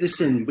want to get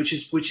this in, which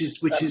is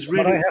really.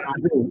 What I have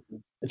to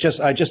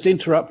do, I just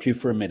interrupt you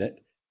for a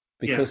minute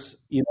because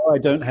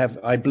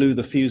I blew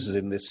the fuses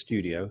in this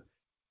studio,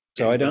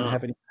 so I don't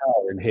have any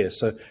power in here.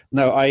 So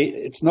no,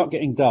 it's not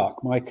getting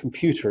dark. My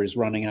computer is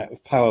running out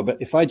of power. But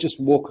if I just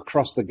walk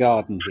across the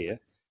garden here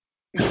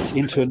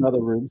into another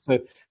room, so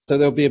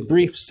there'll be a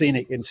brief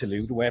scenic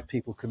interlude where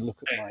people can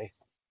look at my.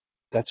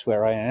 That's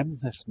where I am.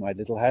 That's my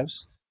little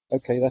house.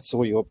 Okay, that's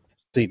all your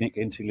scenic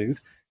interlude.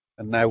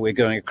 And now we're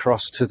going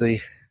across to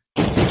the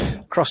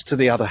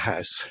other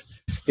house.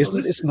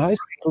 Isn't this nice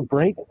little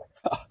break?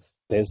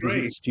 There's the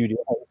little studio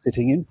I was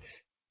sitting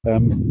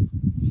in.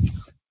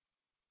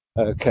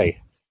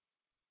 Okay,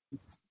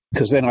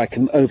 because then I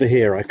can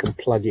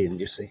plug in.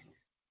 You see,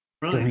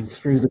 going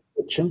through the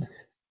kitchen.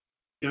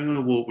 Going on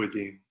a walk with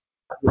you.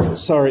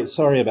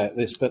 Sorry about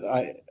this, but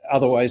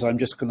otherwise I'm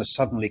just going to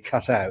suddenly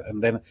cut out,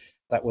 and then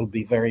that will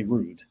be very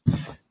rude.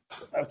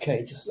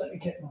 Okay, just let me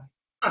get my.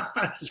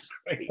 That's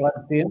great.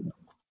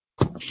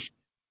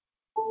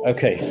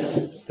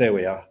 Okay, there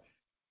we are.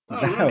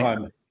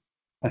 Now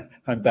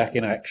I'm back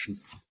in action.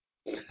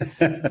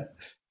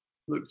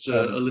 Looked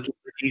a little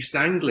East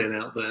Anglian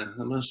out there,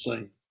 I must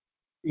say.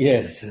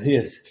 Yes.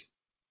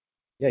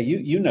 Yeah,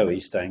 you know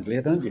East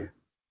Anglia, don't you?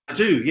 I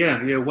do.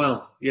 Yeah.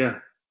 Well, yeah.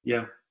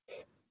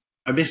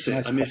 I miss it.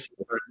 Nice I place. miss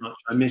it very much.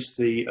 I miss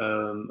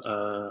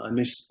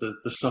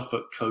the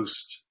Suffolk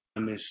coast. I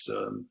miss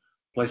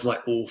places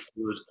like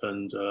Orford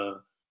and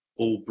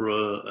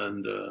Aldborough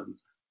and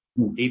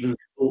Mm. even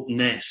Thorpe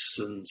Ness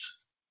and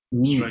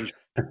Mm. strange.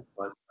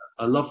 Like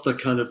I love the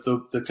kind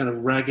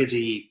of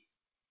raggedy,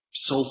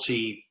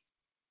 salty,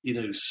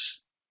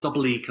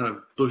 stubbly kind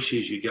of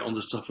bushes you get on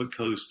the Suffolk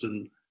coast,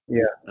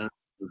 Yeah. and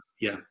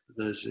yeah,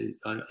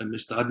 I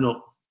missed that. I've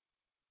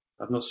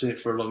not seen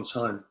it for a long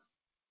time.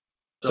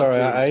 Sorry,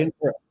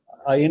 Duffield.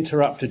 I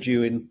interrupted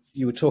you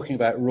you were talking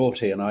about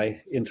Rorty and I Well,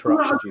 I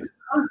interrupted you.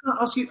 was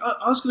gonna ask you.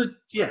 I was going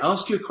to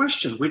ask you a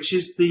question, which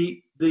is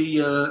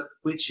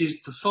which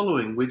is the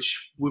following,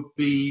 which would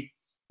be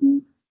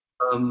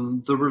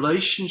the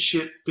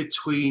relationship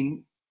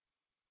between,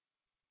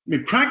 I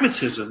mean,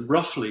 pragmatism,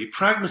 roughly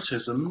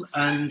pragmatism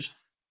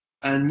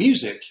and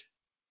music,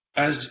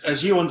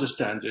 as you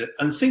understand it,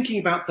 and thinking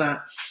about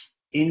that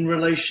in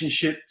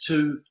relationship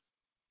to.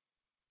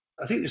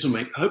 I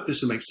hope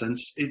this will make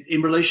sense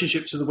in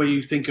relationship to the way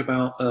you think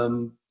about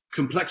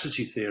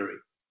complexity theory.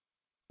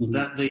 Mhm.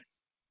 That the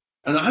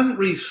And I hadn't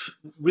really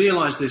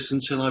realized this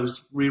until I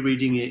was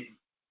rereading it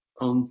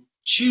on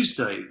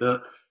Tuesday.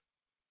 That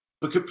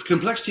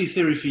complexity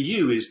theory for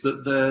you is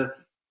that they're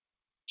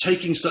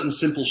taking certain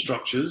simple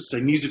structures,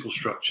 say musical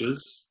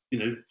structures,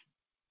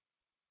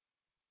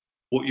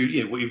 what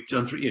you've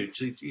done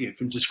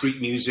from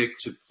discrete music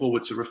to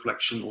forward to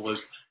reflection, all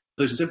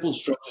those simple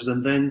structures,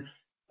 and then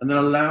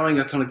allowing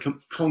a kind of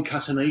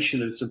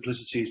concatenation of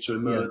simplicities to Yeah.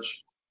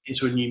 emerge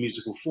into a new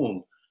musical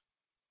form.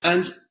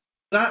 And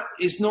that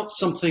is not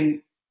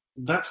something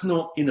that's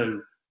not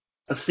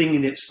a thing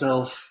in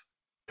itself,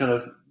 kind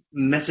of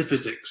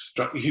metaphysics.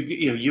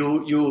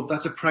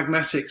 That's a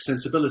pragmatic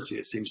sensibility.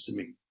 It seems to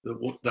me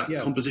that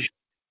Yeah. composition.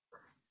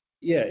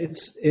 Yeah,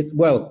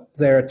 well,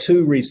 there are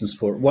two reasons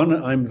for it. One,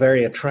 I'm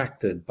very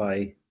attracted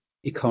by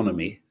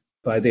economy,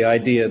 by the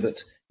idea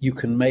that you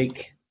can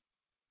make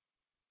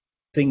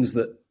things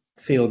that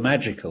feel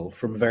magical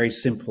from very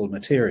simple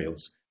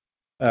materials.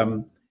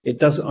 It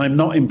does. I'm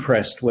not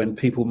impressed when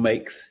people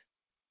make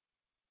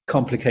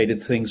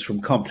complicated things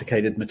from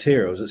complicated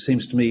materials. It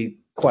seems to me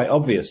quite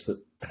obvious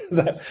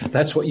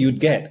that's what you'd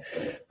get.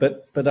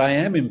 But I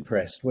am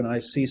impressed when I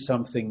see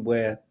something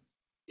where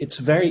it's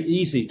very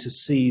easy to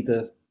see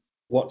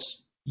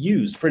what's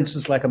used. For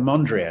instance, like a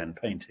Mondrian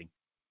painting.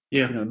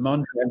 Yeah.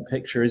 Mondrian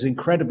picture is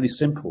incredibly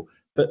simple,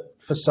 but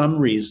for some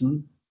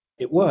reason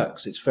it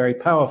works. It's very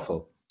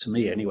powerful to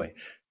me, anyway.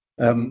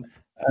 Mm-hmm.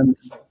 And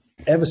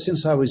ever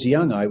since I was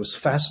young, I was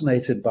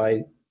fascinated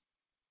by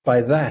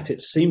that.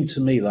 It seemed to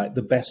me like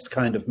the best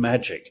kind of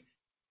magic,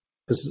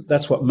 because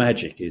that's what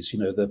magic is.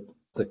 The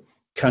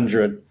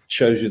conjurer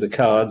shows you the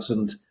cards,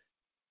 and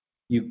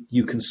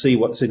you can see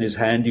what's in his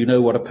hand. You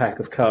know what a pack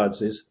of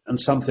cards is, and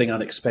something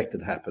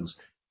unexpected happens.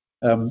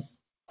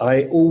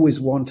 I always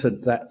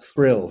wanted that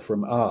thrill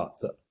from art.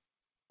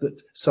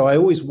 So I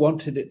always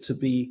wanted it to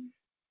be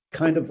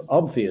kind of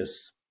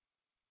obvious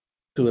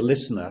to a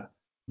listener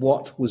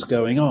what was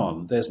going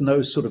on. There's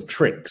no sort of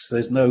tricks.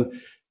 There's no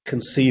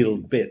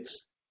concealed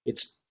bits.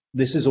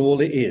 This is all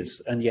it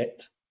is, and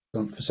yet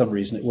for some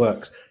reason it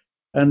works.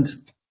 And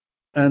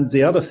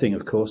the other thing,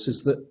 of course,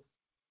 is that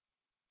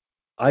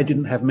I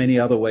didn't have many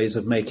other ways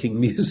of making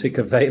music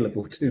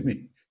available to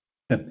me.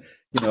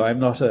 I'm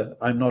not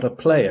a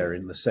player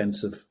in the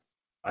sense of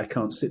I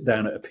can't sit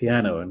down at a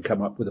piano and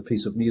come up with a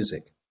piece of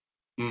music.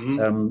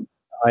 Mm-hmm.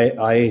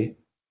 I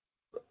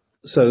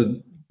so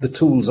the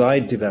tools I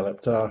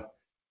developed are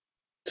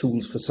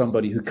tools for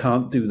somebody who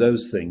can't do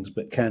those things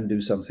but can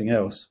do something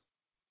else.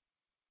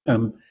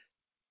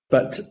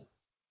 But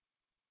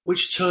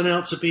Which turn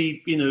out to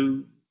be,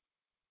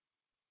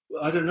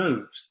 I don't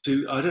know.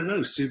 I don't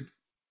know.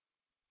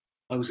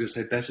 I was going to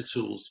say better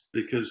tools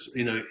because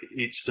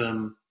it's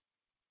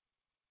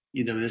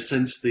in a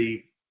sense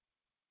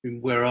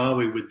where are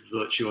we with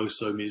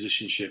virtuoso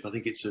musicianship? I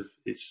think it's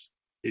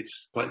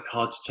quite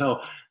hard to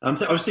tell. I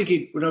was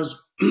thinking when I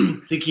was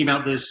thinking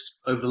about this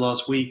over the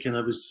last week, and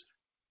I was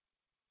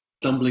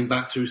stumbling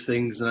back through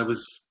things, and I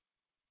was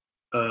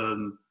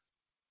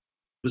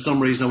for some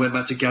reason I went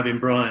back to Gavin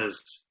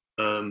Bryars,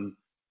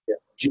 yeah,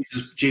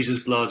 Jesus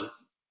Blood.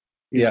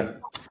 yeah,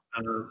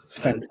 Uh, and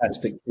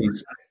fantastic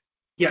piece.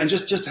 yeah, and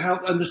just how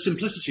and the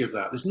simplicity of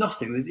that. There's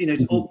nothing.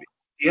 It's Mm-hmm. obvious.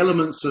 The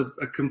elements are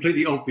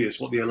completely obvious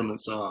what the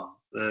elements are.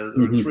 There are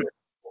Mm-hmm. three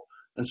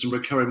and some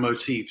recurring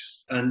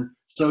motifs, and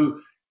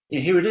so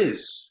here it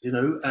is,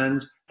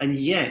 and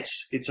yet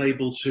it's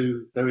able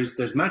to.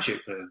 There's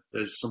magic there.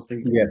 There's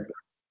something Yeah.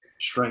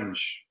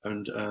 strange,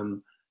 and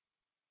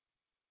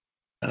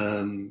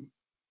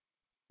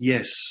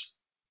yes,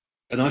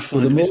 and I Well,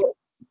 find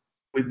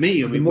with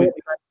me. I the mean, more,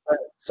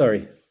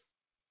 sorry.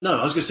 no,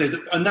 I was going to say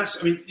that, and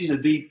that's. I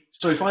mean,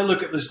 so if I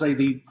look at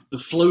the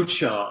flow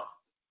chart.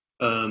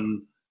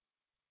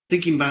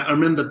 Thinking back, I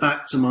remember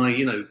back to my,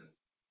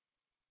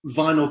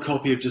 vinyl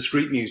copy of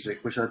Discrete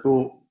Music, which I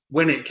bought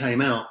when it came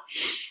out,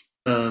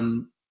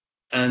 and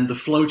the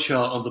flow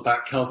chart on the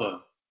back cover,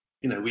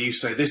 where you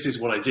say, this is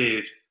what I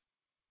did,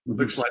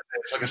 looks like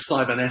it's like a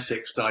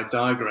cybernetics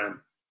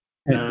diagram.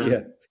 Yeah.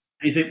 And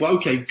you think, well,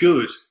 okay,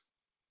 good.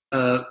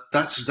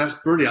 That's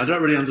brilliant. I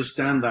don't really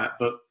understand that,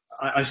 but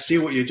I see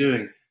what you're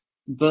doing.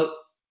 But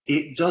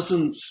it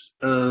doesn't.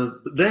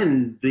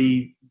 Then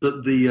the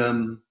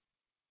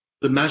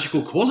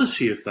magical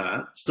quality of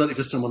that, certainly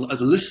for someone as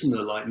a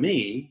listener like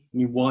me, I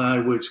mean, why I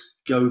would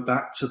go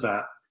back to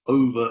that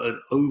over and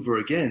over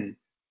again,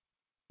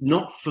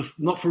 not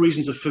for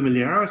reasons of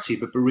familiarity,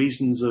 but for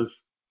reasons of,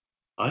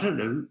 I don't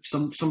know,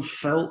 something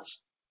felt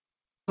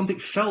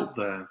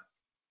there,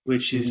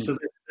 which is so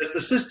there's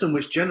the system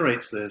which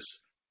generates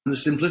this and the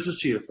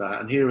simplicity of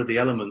that, and here are the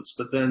elements,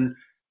 but then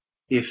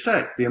the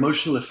effect, the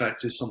emotional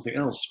effect, is something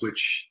else,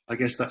 which I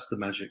guess that's the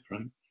magic,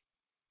 right?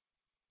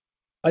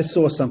 I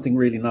saw something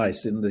really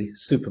nice in the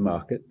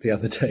supermarket the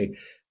other day.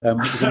 It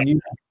was a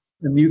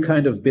new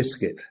kind of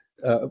biscuit,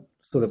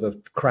 sort of a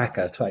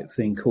cracker type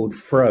thing called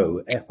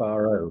Fro,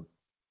 F-R-O,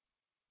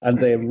 and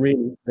they're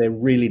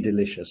really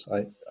delicious.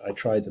 I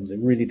tried them; they're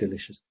really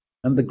delicious.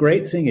 And the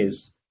great thing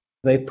is,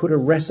 they put a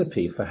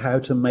recipe for how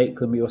to make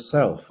them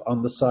yourself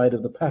on the side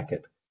of the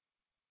packet.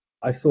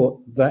 I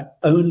thought that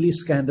only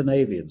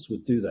Scandinavians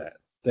would do that.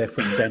 They're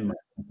from Denmark,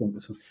 I think.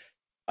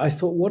 I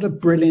thought, what a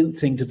brilliant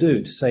thing to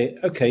do, to say,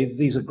 okay,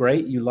 these are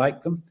great, you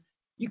like them,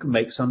 you can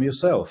make some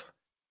yourself.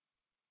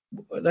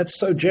 That's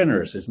so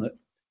generous, isn't it?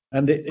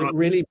 And it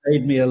really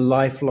made me a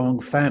lifelong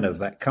fan of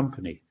that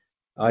company.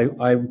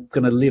 I'm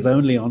going to live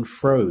only on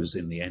Froze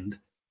in the end,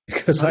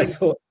 because I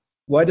thought,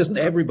 why doesn't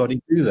everybody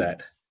do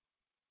that?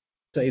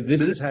 Say,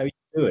 this is how you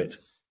do it.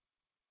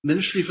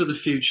 Ministry for the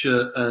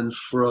Future and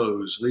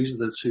Froze. These are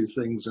the two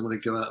things I'm going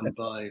to go out and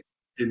buy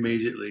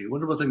immediately. I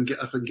wonder if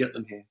I can get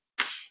them here.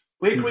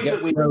 We agree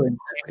that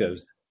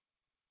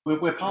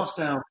we're past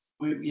our.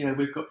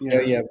 We've got.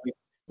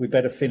 We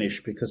better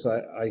finish, because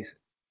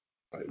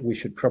we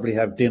should probably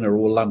have dinner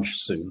or lunch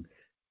soon.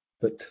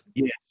 But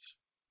yes,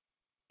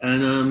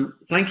 and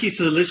thank you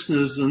to the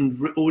listeners and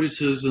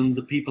auditors and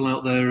the people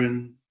out there.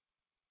 And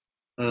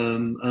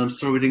I'm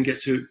sorry we didn't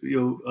get to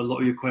a lot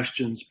of your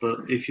questions,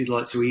 but if you'd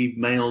like to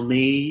email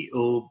me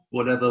or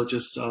whatever,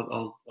 just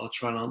I'll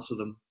try and answer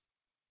them.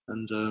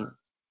 And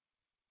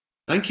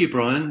thank you,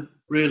 Brian.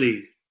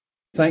 Really.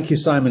 Thank you,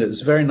 Simon. It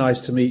was very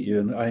nice to meet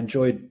you, and I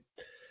enjoyed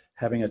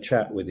having a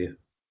chat with you.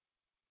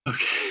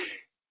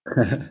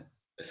 Okay.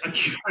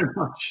 Thank you very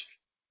much.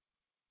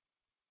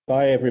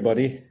 Bye,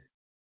 everybody.